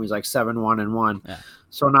at home. He's like 7-1-1. Yeah.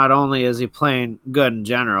 So not only is he playing good in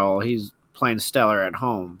general, he's playing stellar at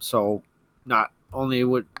home. So not only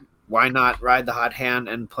why not ride the hot hand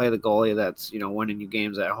and play the goalie that's winning you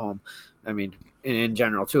games at home? I mean, in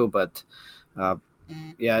general too. But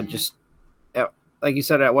just like you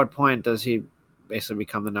said, at what point does he basically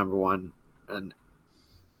become the number one? And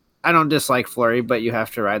I don't dislike Fleury, but you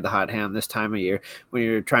have to ride the hot hand this time of year when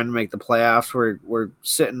you're trying to make the playoffs. We're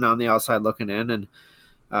sitting on the outside looking in, and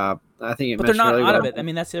I think but they're not really out of it. I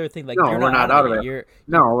mean, that's the other thing. Like, no, we're not out of it. You're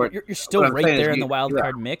still right there in the wild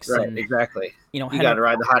card mix. Right, and, exactly. You got to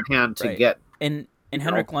ride the hot hand to get. And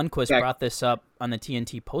Henrik Lundqvist brought this up on the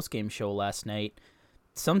TNT postgame show last night.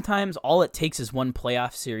 Sometimes all it takes is one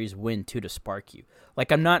playoff series win to spark you.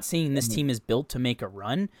 Like, I'm not saying this team is built to make a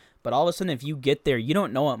run, but all of a sudden, if you get there, you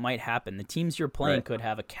don't know what might happen. The teams you're playing could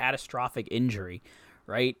have a catastrophic injury,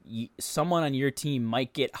 right? Someone on your team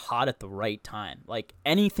might get hot at the right time. Like,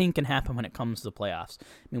 anything can happen when it comes to the playoffs. I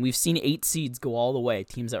mean, we've seen 8 seeds go all the way,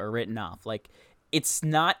 teams that were written off. Like, it's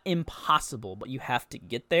not impossible, but you have to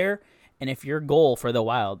get there. And if your goal for the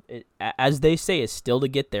Wild, as they say, is still to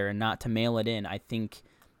get there and not to mail it in, I think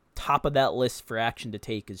top of that list for action to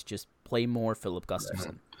take is just play more Philip Gustafsson.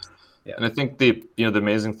 Right. Yeah, and I think the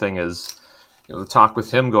amazing thing is, the talk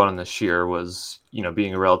with him going in this year was,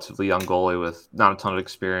 being a relatively young goalie with not a ton of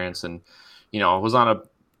experience, and was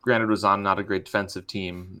on not a great defensive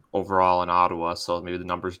team overall in Ottawa, so maybe the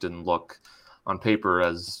numbers didn't look on paper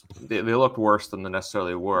as they looked worse than they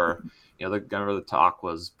necessarily were. The talk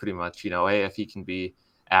was pretty much, hey, if he can be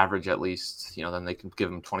average at least, then they can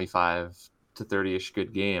give him 25 to 30-ish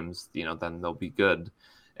good games, then they'll be good.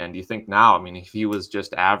 And you think now, I mean, if he was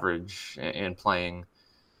just average and playing,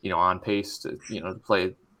 on pace to, to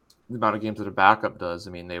play the amount of games that a backup does,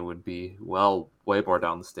 I mean, they would be way more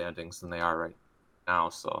down the standings than they are right now.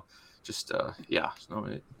 So just, it's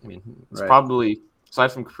probably,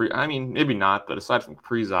 aside from maybe not, but aside from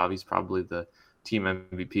Kaprizov, he's probably the team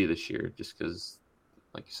MVP this year, just because,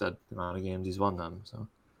 like you said, the amount of games he's won them. So.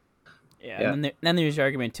 Yeah. And then there's the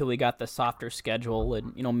argument until we got the softer schedule,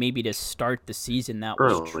 and maybe to start the season that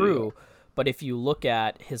was true. But if you look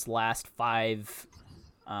at his last 5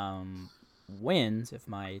 wins, if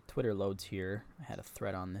my Twitter loads here, I had a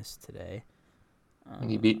thread on this today.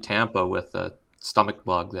 And he beat Tampa with a stomach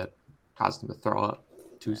bug that caused him to throw up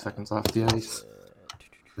 2 seconds off the ice.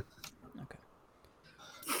 Okay.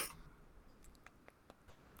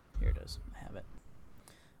 Here it is. I have it.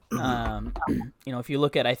 If you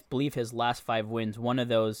look at, I believe his last 5 wins, one of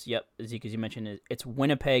those, Zeke, as you mentioned, it's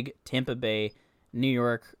Winnipeg, Tampa Bay, New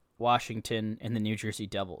York, Washington, and the New Jersey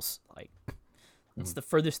Devils. Like, it's the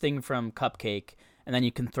furthest thing from Cupcake. And then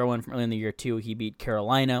you can throw in from early in the year too, he beat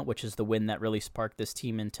Carolina, which is the win that really sparked this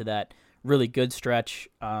team into that really good stretch.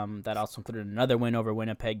 That also included another win over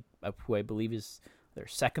Winnipeg, who I believe is their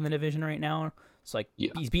second in the division right now. So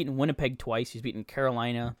he's beaten Winnipeg twice. He's beaten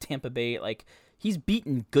Carolina, Tampa Bay. Like, he's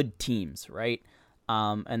beaten good teams, right?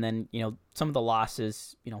 And then, some of the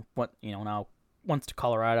losses, now once to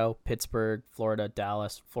Colorado, Pittsburgh, Florida,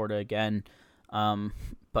 Dallas, Florida again.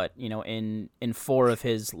 But in 4 of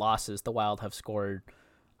his losses, the Wild have scored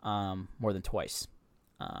more than twice.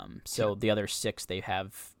 So the other 6 they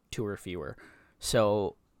have 2 or fewer.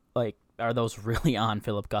 So like, are those really on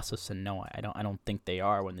Filip Gustavsson? No, I don't think they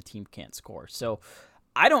are when the team can't score. So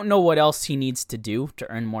I don't know what else he needs to do to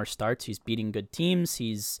earn more starts. He's beating good teams.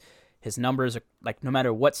 His numbers are, like, no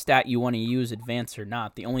matter what stat you want to use, advanced or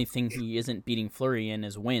not, the only thing he isn't beating Fleury in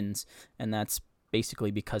is wins, and that's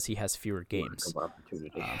basically because he has fewer games.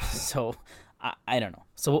 So I don't know.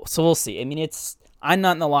 So we'll see. I mean, I'm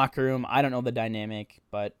not in the locker room. I don't know the dynamic,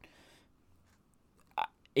 but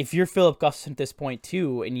if you're Filip Gustavsson at this point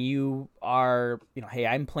too, and you are, hey,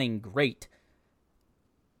 I'm playing great,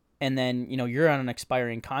 and then, you're on an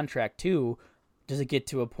expiring contract too, does it get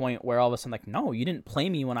to a point where all of a sudden, like, no, you didn't play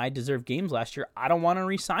me when I deserved games last year. I don't want to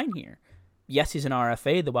re-sign here. Yes, he's an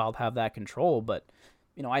RFA. The Wild have that control, but,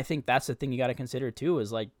 I think that's the thing you got to consider too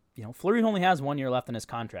is, like, Fleury only has 1 year left in his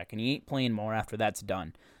contract, and he ain't playing more after that's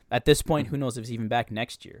done. At this point, who knows if he's even back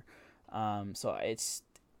next year. So it's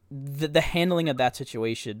the handling of that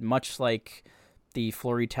situation, much like the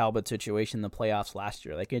Fleury Talbot situation in the playoffs last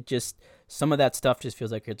year. Like, some of that stuff just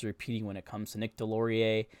feels like it's repeating when it comes to Nick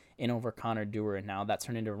Delorier in over Connor Dewar, and now that's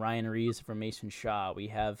turned into Ryan Reeves for Mason Shaw. We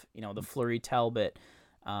have, the Fleury Talbot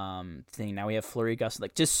thing. Now we have Fleury Gus.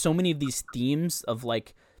 Like, just so many of these themes of,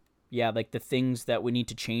 like, like the things that we need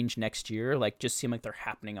to change next year, like, just seem like they're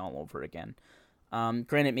happening all over again.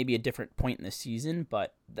 Granted, maybe a different point in the season,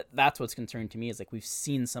 but that's what's concerning to me is, like, we've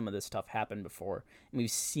seen some of this stuff happen before, and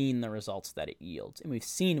we've seen the results that it yields, and we've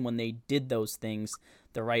seen when they did those things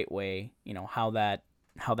the right way, how that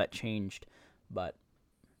changed. But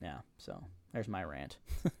yeah, so there's my rant.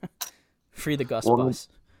 Free the Gus bus.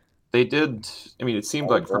 They did. I mean, it seemed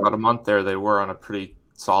like for about a month there they were on a pretty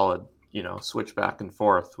solid, switch back and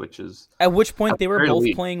forth, which is at which point they were both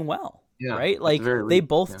playing well. Yeah, right? Like, they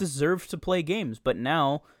both deserve to play games, but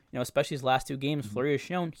now, especially his last 2 games, Fleury has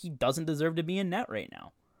shown he doesn't deserve to be in net right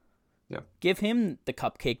now. Yeah. Give him the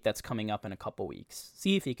cupcake that's coming up in a couple weeks.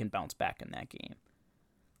 See if he can bounce back in that game.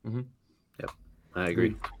 Mm-hmm. Yep, I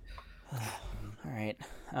agree. All right.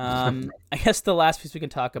 I guess the last piece we can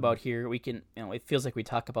talk about here, we can, it feels like we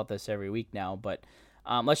talk about this every week now, but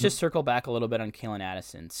let's just circle back a little bit on Calen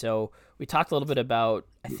Addison. So we talked a little bit about,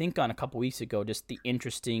 I think on a couple weeks ago, just the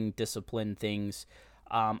interesting discipline things.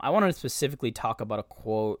 I wanted to specifically talk about a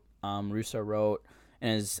quote Russo wrote in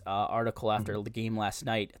his article after the game last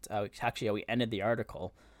night. It's actually how we ended the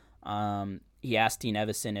article. He asked Dean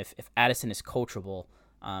Evason if Addison is coachable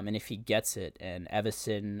and if he gets it. And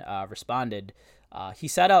Evason responded, he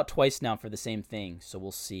sat out twice now for the same thing, so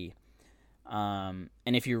we'll see. And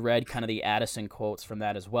if you read kind of the Addison quotes from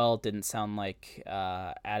that as well, it didn't sound like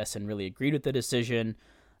Addison really agreed with the decision.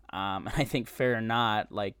 And I think fair or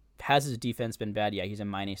not, like, has his defense been bad? Yeah, he's a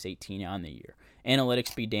minus 18 on the year.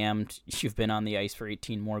 Analytics be damned. You've been on the ice for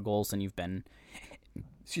 18 more goals than you've been,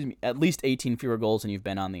 at least 18 fewer goals than you've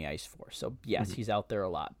been on the ice for. So yes, he's out there a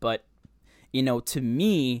lot. But, to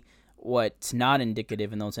me, what's not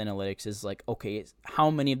indicative in those analytics is, like, okay,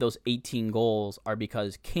 how many of those 18 goals are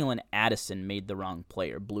because Calen Addison made the wrong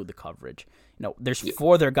play or blew the coverage? There's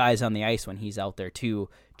 4 other guys on the ice when he's out there too.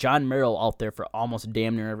 John Merrill out there for almost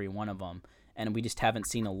damn near every one of them, and we just haven't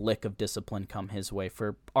seen a lick of discipline come his way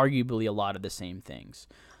for arguably a lot of the same things.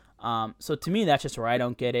 So to me, that's just where I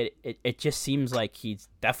don't get it. It just seems like he's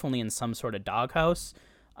definitely in some sort of doghouse,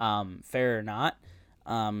 fair or not.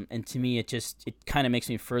 And to me, it kind of makes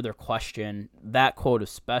me further question that quote,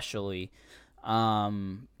 especially,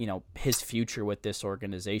 his future with this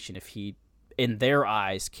organization, if he, in their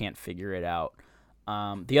eyes, can't figure it out.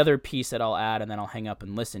 The other piece that I'll add, and then I'll hang up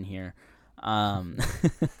and listen here,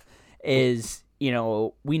 is,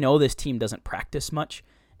 we know this team doesn't practice much,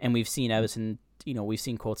 and we've seen Evason, we've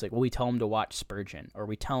seen quotes like, well, we tell him to watch Spurgeon, or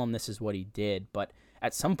we tell him this is what he did, but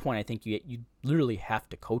at some point, I think you literally have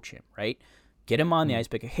to coach him, right? Get him on the ice,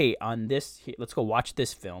 but hey, on this, let's go watch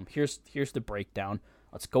this film. Here's the breakdown.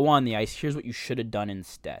 Let's go on the ice. Here's what you should have done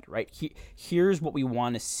instead, right? Here's what we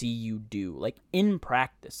want to see you do, like, in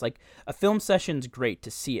practice. Like, a film session's great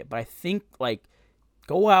to see it, but I think, like,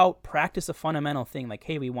 go out, practice a fundamental thing. Like,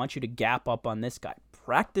 hey, we want you to gap up on this guy.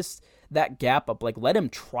 Practice that gap up. Like, let him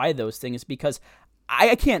try those things, because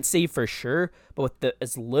I can't say for sure, but with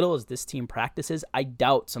as little as this team practices, I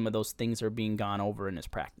doubt some of those things are being gone over in his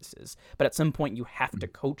practices. But at some point, you have to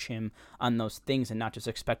coach him on those things and not just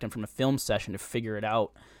expect him from a film session to figure it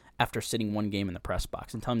out after sitting 1 game in the press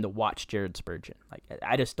box and tell him to watch Jared Spurgeon. Like,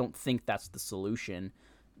 I just don't think that's the solution,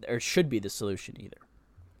 or should be the solution either.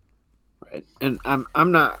 Right, and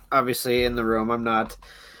I'm not obviously in the room. I'm not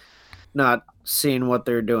not seeing what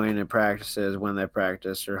they're doing in practices when they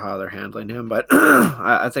practice or how they're handling him. But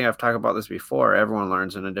I think I've talked about this before. Everyone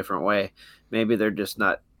learns in a different way. Maybe they're just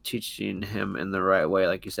not teaching him in the right way.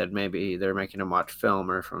 Like you said, maybe they're making him watch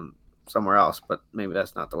film or from somewhere else, but maybe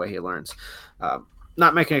that's not the way he learns.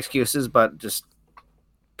 Not making excuses, but just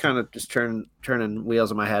kind of just turning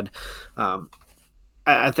wheels in my head.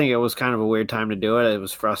 I think it was kind of a weird time to do it. It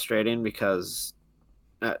was frustrating because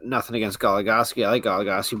nothing against Goligoski. I like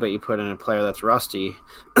Goligoski, but you put in a player that's rusty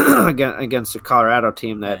against a Colorado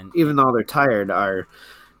team that, even though they're tired, are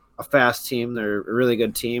a fast team. They're a really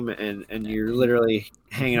good team, and you're literally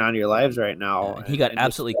hanging on to your lives right now. He got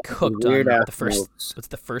absolutely cooked on the first. It's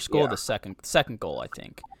the first goal, the second goal, I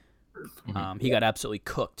think. He got absolutely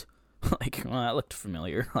cooked. Like, well, that looked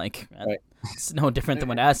familiar. Like, it's no different than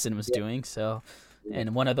what Addison was doing. So,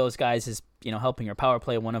 and one of those guys is helping your power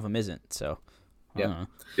play. One of them isn't. So. Yeah,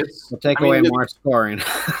 we'll take away more scoring.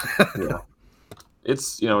 Yeah,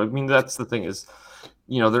 it's that's the thing is,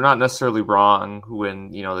 they're not necessarily wrong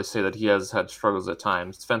when they say that he has had struggles at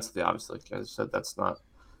times defensively. Obviously, like I said, that's not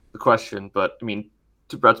the question. But I mean,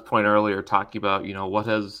 to Brett's point earlier, talking about what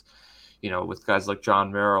has with guys like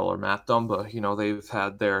John Merrill or Matt Dumba, they've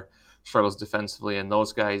had their struggles defensively, and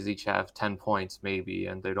those guys each have 10 points maybe,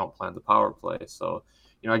 and they don't play on the power play. So.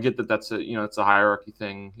 I get that that's it's a hierarchy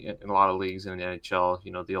thing in a lot of leagues in the NHL.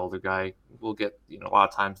 The older guy will get, a lot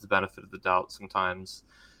of times the benefit of the doubt sometimes.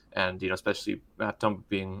 And, especially Matt Dumba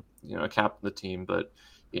being, a captain of the team. But,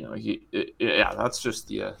 that's just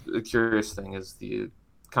the curious thing is the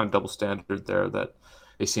kind of double standard there that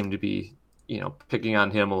they seem to be, picking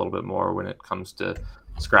on him a little bit more when it comes to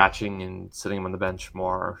scratching and sitting him on the bench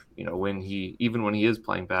more, when he is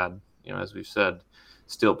playing bad, as we've said,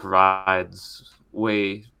 still provides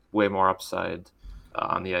way more upside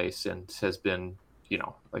on the ice and has been,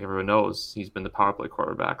 like everyone knows, he's been the power play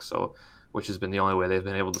quarterback, so which has been the only way they've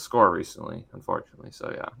been able to score recently, unfortunately.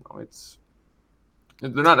 So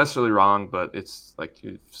they're not necessarily wrong, but it's like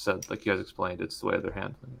you said, like you guys explained, it's the way they're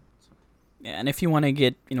handling it. So. Yeah, and if you want to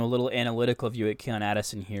get a little analytical view at Calen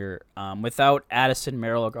Addison here, without Addison,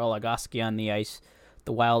 Merrill, or Goligoski on the ice,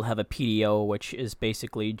 the Wild have a PDO, which is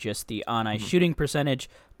basically just the on-ice shooting percentage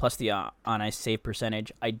plus the on-ice save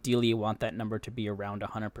percentage. Ideally, you want that number to be around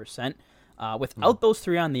 100%. Without those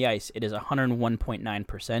three on the ice, it is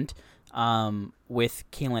 101.9%. With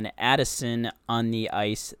Calen Addison on the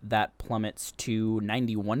ice, that plummets to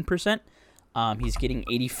 91%. He's getting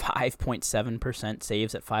 85.7%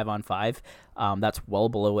 saves at 5-on-5. That's well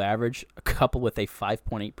below average, coupled with a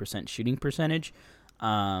 5.8% shooting percentage.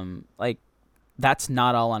 That's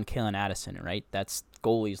not all on Calen Addison, right? That's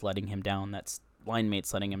goalies letting him down. That's line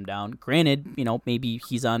mates letting him down. Granted, maybe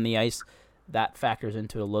he's on the ice. That factors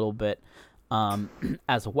into it a little bit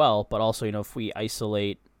as well. But also, if we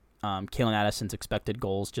isolate Calen Addison's expected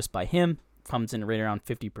goals just by him, comes in right around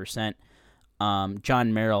 50%.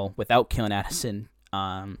 John Merrill, without Calen Addison,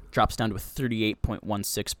 drops down to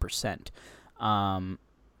 38.16%.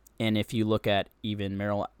 And if you look at even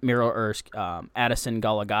Merrill or Addison,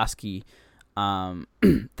 Goligoski,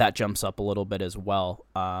 that jumps up a little bit as well.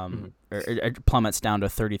 It plummets down to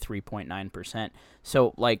 33.9%.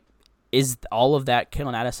 So, is all of that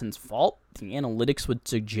Calen Addison's fault? The analytics would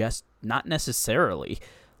suggest not necessarily.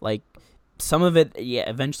 Some of it,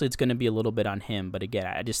 eventually it's going to be a little bit on him. But again,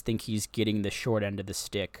 I just think he's getting the short end of the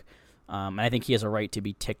stick. And I think he has a right to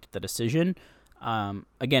be ticked at the decision.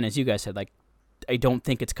 Again, as you guys said, I don't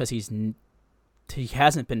think it's because he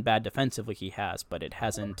hasn't been bad defensively. He has, but it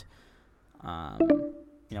hasn't.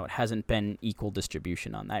 It hasn't been equal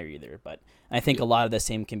distribution on that either. But I think a lot of the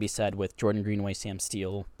same can be said with Jordan Greenway, Sam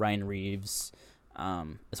Steele, Ryan Reeves,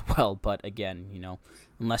 as well. But again,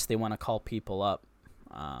 unless they want to call people up,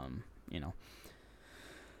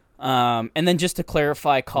 and then just to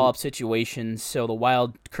clarify call-up situations, so the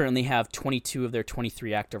Wild currently have 22 of their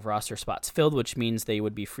 23 active roster spots filled, which means they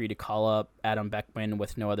would be free to call up Adam Beckman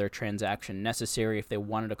with no other transaction necessary. If they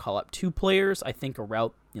wanted to call up two players, I think a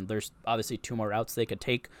route, there's obviously two more routes they could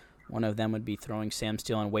take. One of them would be throwing Sam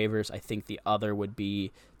Steele on waivers. I think the other would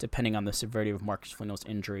be, depending on the severity of Marcus Foligno's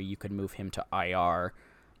injury, you could move him to IR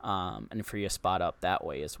and free a spot up that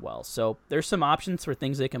way as well. So there's some options for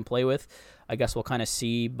things they can play with. I guess we'll kind of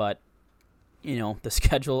see, but the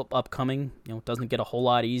schedule upcoming, doesn't get a whole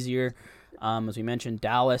lot easier. As we mentioned,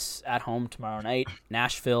 Dallas at home tomorrow night,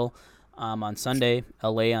 Nashville on Sunday,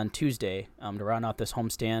 LA on Tuesday. To round out this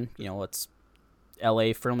homestand, it's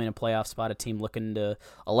LA firmly in a playoff spot, a team looking to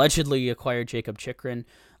allegedly acquire Jacob Chychrun.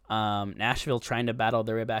 Nashville trying to battle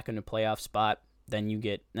their way back into a playoff spot. Then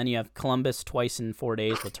you have Columbus twice in 4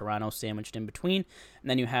 days with Toronto sandwiched in between, and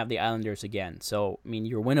then you have the Islanders again. So I mean,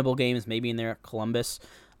 your winnable games maybe in there, Columbus,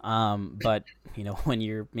 but when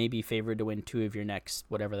you're maybe favored to win 2 of your next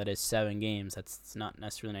whatever that is 7 games, that's not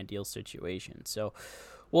necessarily an ideal situation. So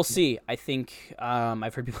we'll see. I think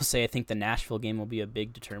I've heard people say I think the Nashville game will be a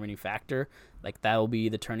big determining factor. Like that will be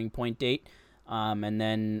the turning point date, and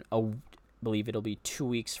then I believe it'll be 2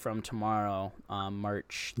 weeks from tomorrow,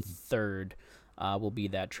 March 3rd. Will be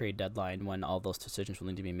that trade deadline when all those decisions will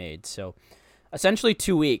need to be made. So essentially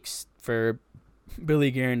 2 weeks for Billy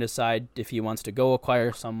Guerin to decide if he wants to go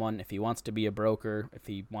acquire someone, if he wants to be a broker, if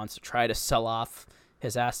he wants to try to sell off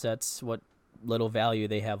his assets, what little value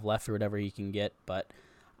they have left or whatever he can get. But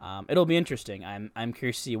it'll be interesting. I'm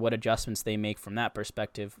curious to see what adjustments they make from that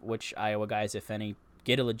perspective, which Iowa guys, if any,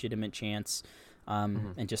 get a legitimate chance,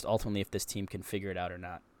 and just ultimately if this team can figure it out or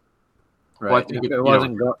not. Right. Well, if it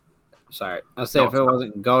wasn't Sorry, I'll say if it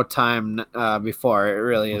wasn't go time before, it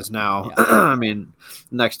really is now. Yeah. I mean,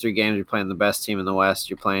 next 3 games you're playing the best team in the West.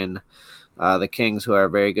 You're playing the Kings, who are a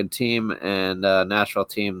very good team, and a Nashville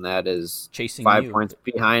team that is chasing 5 points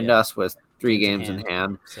behind us with 3 games in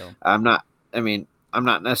hand. So. I'm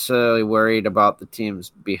not necessarily worried about the teams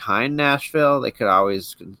behind Nashville. They could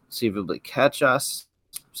always conceivably catch us,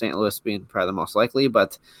 St. Louis being probably the most likely,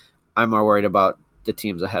 but I'm more worried about the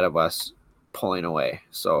teams ahead of us pulling away.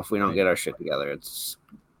 So if we don't get our shit together, it's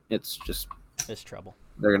trouble.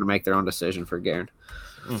 They're going to make their own decision for Guerin.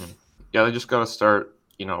 Mm-hmm. Yeah, they just got to start,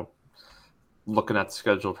 looking at the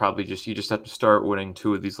schedule. Probably you just have to start winning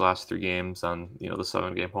 2 of these last 3 games on, the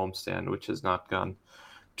 7-game homestand, which has not gone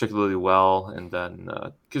particularly well. And then,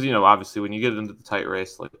 because, obviously when you get into the tight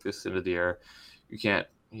race like this into the year, you can't,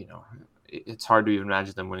 it's hard to even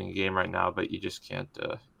imagine them winning a game right now, but you just can't,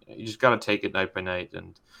 you just got to take it night by night.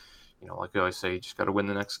 And, like I always say, you just got to win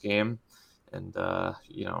the next game. And,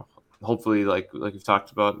 hopefully, like we've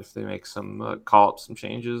talked about, if they make some call up some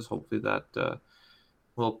changes, hopefully that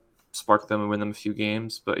will spark them and win them a few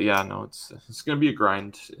games. But yeah, no, it's going to be a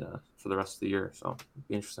grind for the rest of the year. So it'll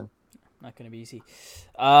be interesting. Not going to be easy.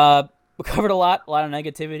 We covered a lot of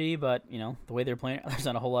negativity, but the way they're playing, there's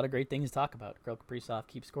not a whole lot of great things to talk about. Kirill Kaprizov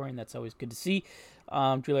keeps scoring. That's always good to see.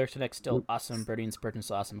 Drew Larson still awesome. Brady and Spurgeon's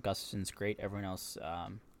awesome. Gustafson's great. Everyone else,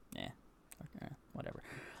 whatever.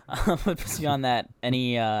 But beyond that,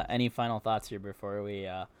 any final thoughts here before we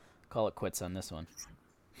call it quits on this one?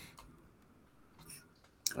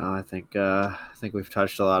 I think we've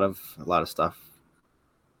touched a lot of stuff.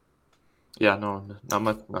 Yeah, no, not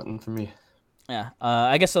much, nothing for me. Yeah,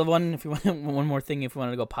 I guess one more thing, if we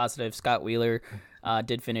wanted to go positive, Scott Wheeler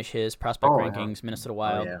did finish his prospect rankings. Yeah. Minnesota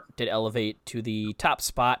Wild did elevate to the top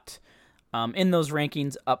spot in those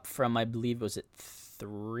rankings, up from, I believe, was it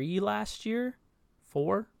 3 last year,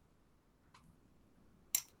 4?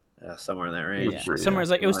 Somewhere in that range. Yeah. Somewhere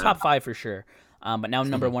it was top 5 for sure. But now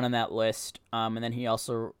number 1 on that list. And then he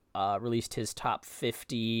also released his top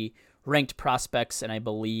 50 ranked prospects, and I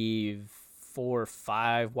believe 4 or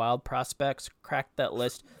 5 Wild prospects cracked that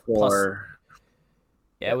list. 4. Plus,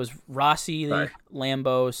 it was Rossi,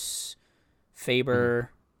 Lambos,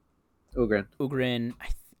 Faber, Ugrin,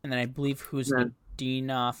 and then I believe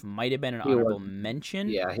Kuzmadinov might have been an honorable mention.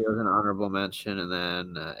 Yeah, he was an honorable mention, and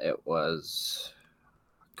then it was...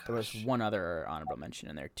 There was one other honorable mention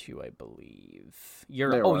in there too, I believe.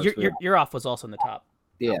 Urov was also in the top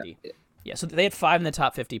 50. Yeah, so they had 5 in the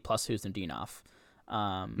top 50 plus Kuzmadinov.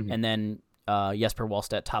 And then Jesper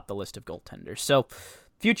Wallstedt topped the list of goaltenders. So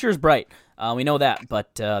future is bright. We know that,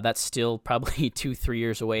 but that's still probably 2-3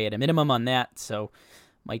 years away at a minimum on that. So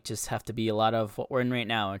might just have to be a lot of what we're in right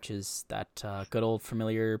now, which is that good old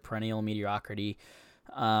familiar perennial mediocrity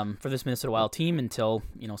for this Minnesota Wild team until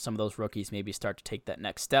some of those rookies maybe start to take that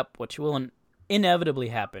next step, which will inevitably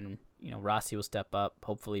happen. Rossi will step up.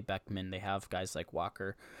 Hopefully Beckman. They have guys like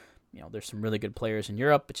Walker. There's some really good players in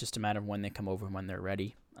Europe. It's just a matter of when they come over and when they're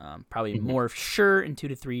ready. Probably more sure in 2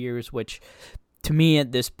 to 3 years, which to me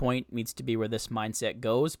at this point needs to be where this mindset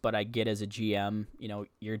goes. But I get as a GM,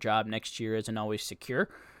 your job next year isn't always secure.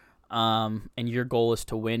 And your goal is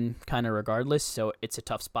to win kind of regardless. So it's a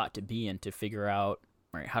tough spot to be in to figure out,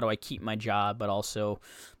 right, how do I keep my job, but also,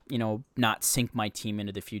 not sink my team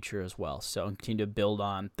into the future as well. So continue to build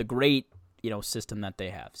on the great, system that they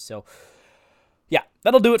have. So yeah,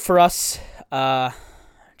 that'll do it for us.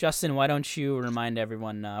 Justin, why don't you remind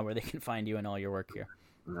everyone where they can find you and all your work here?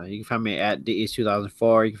 You can find me at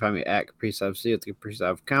DEast2004. You can find me at CaprizovC at the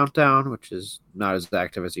Kaprizov Countdown, which is not as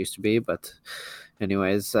active as it used to be, but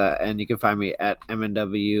anyways, and you can find me at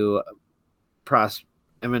MNW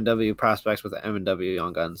Prospects with the MNW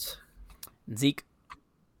Young Guns. Zeke.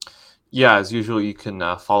 Yeah, as usual, you can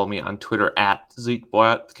follow me on Twitter at Zeke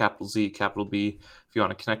Boyett, capital Z, capital B. If you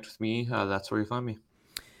want to connect with me, that's where you find me.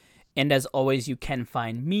 And as always, you can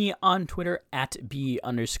find me on Twitter at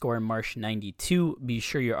B_Marsh92. Be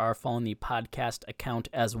sure you are following the podcast account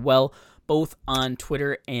as well, both on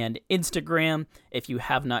Twitter and Instagram. If you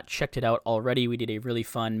have not checked it out already, we did a really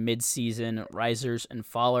fun mid-season risers and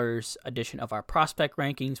fallers edition of our prospect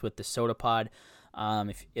rankings with the Soda Pod.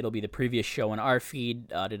 If it'll be the previous show in our feed,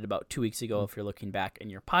 did it about 2 weeks ago if you're looking back in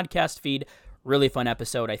your podcast feed. Really fun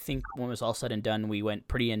episode. I think when it was all said and done, we went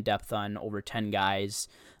pretty in-depth on over 10 guys,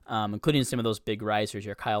 including some of those big risers,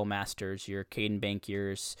 your Kyle Masters, your Caden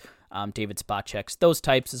Bankiers, David Spaceks, those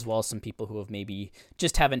types, as well as some people who have maybe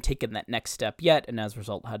just haven't taken that next step yet and as a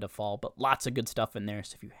result had to fall. But lots of good stuff in there.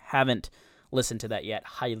 So if you haven't listened to that yet,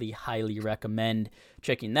 highly, highly recommend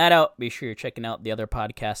checking that out. Be sure you're checking out the other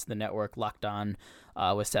podcasts in the network, Locked On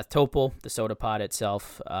with Seth Topol, the Soda Pod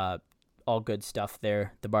itself, all good stuff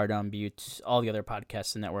there. The Bar Down Buttes, all the other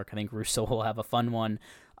podcasts in the network. I think Russo will have a fun one.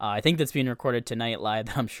 I think that's being recorded tonight live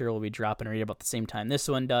that I'm sure will be dropping right about the same time this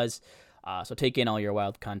one does. So take in all your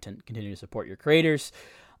Wild content. Continue to support your creators.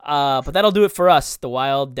 But that'll do it for us. The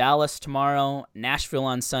Wild, Dallas tomorrow, Nashville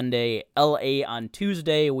on Sunday, LA on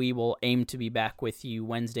Tuesday. We will aim to be back with you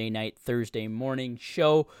Wednesday night, Thursday morning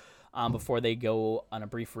show before they go on a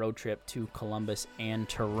brief road trip to Columbus and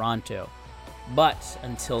Toronto. But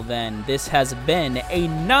until then, this has been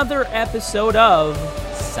another episode of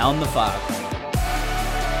Sound the Fog.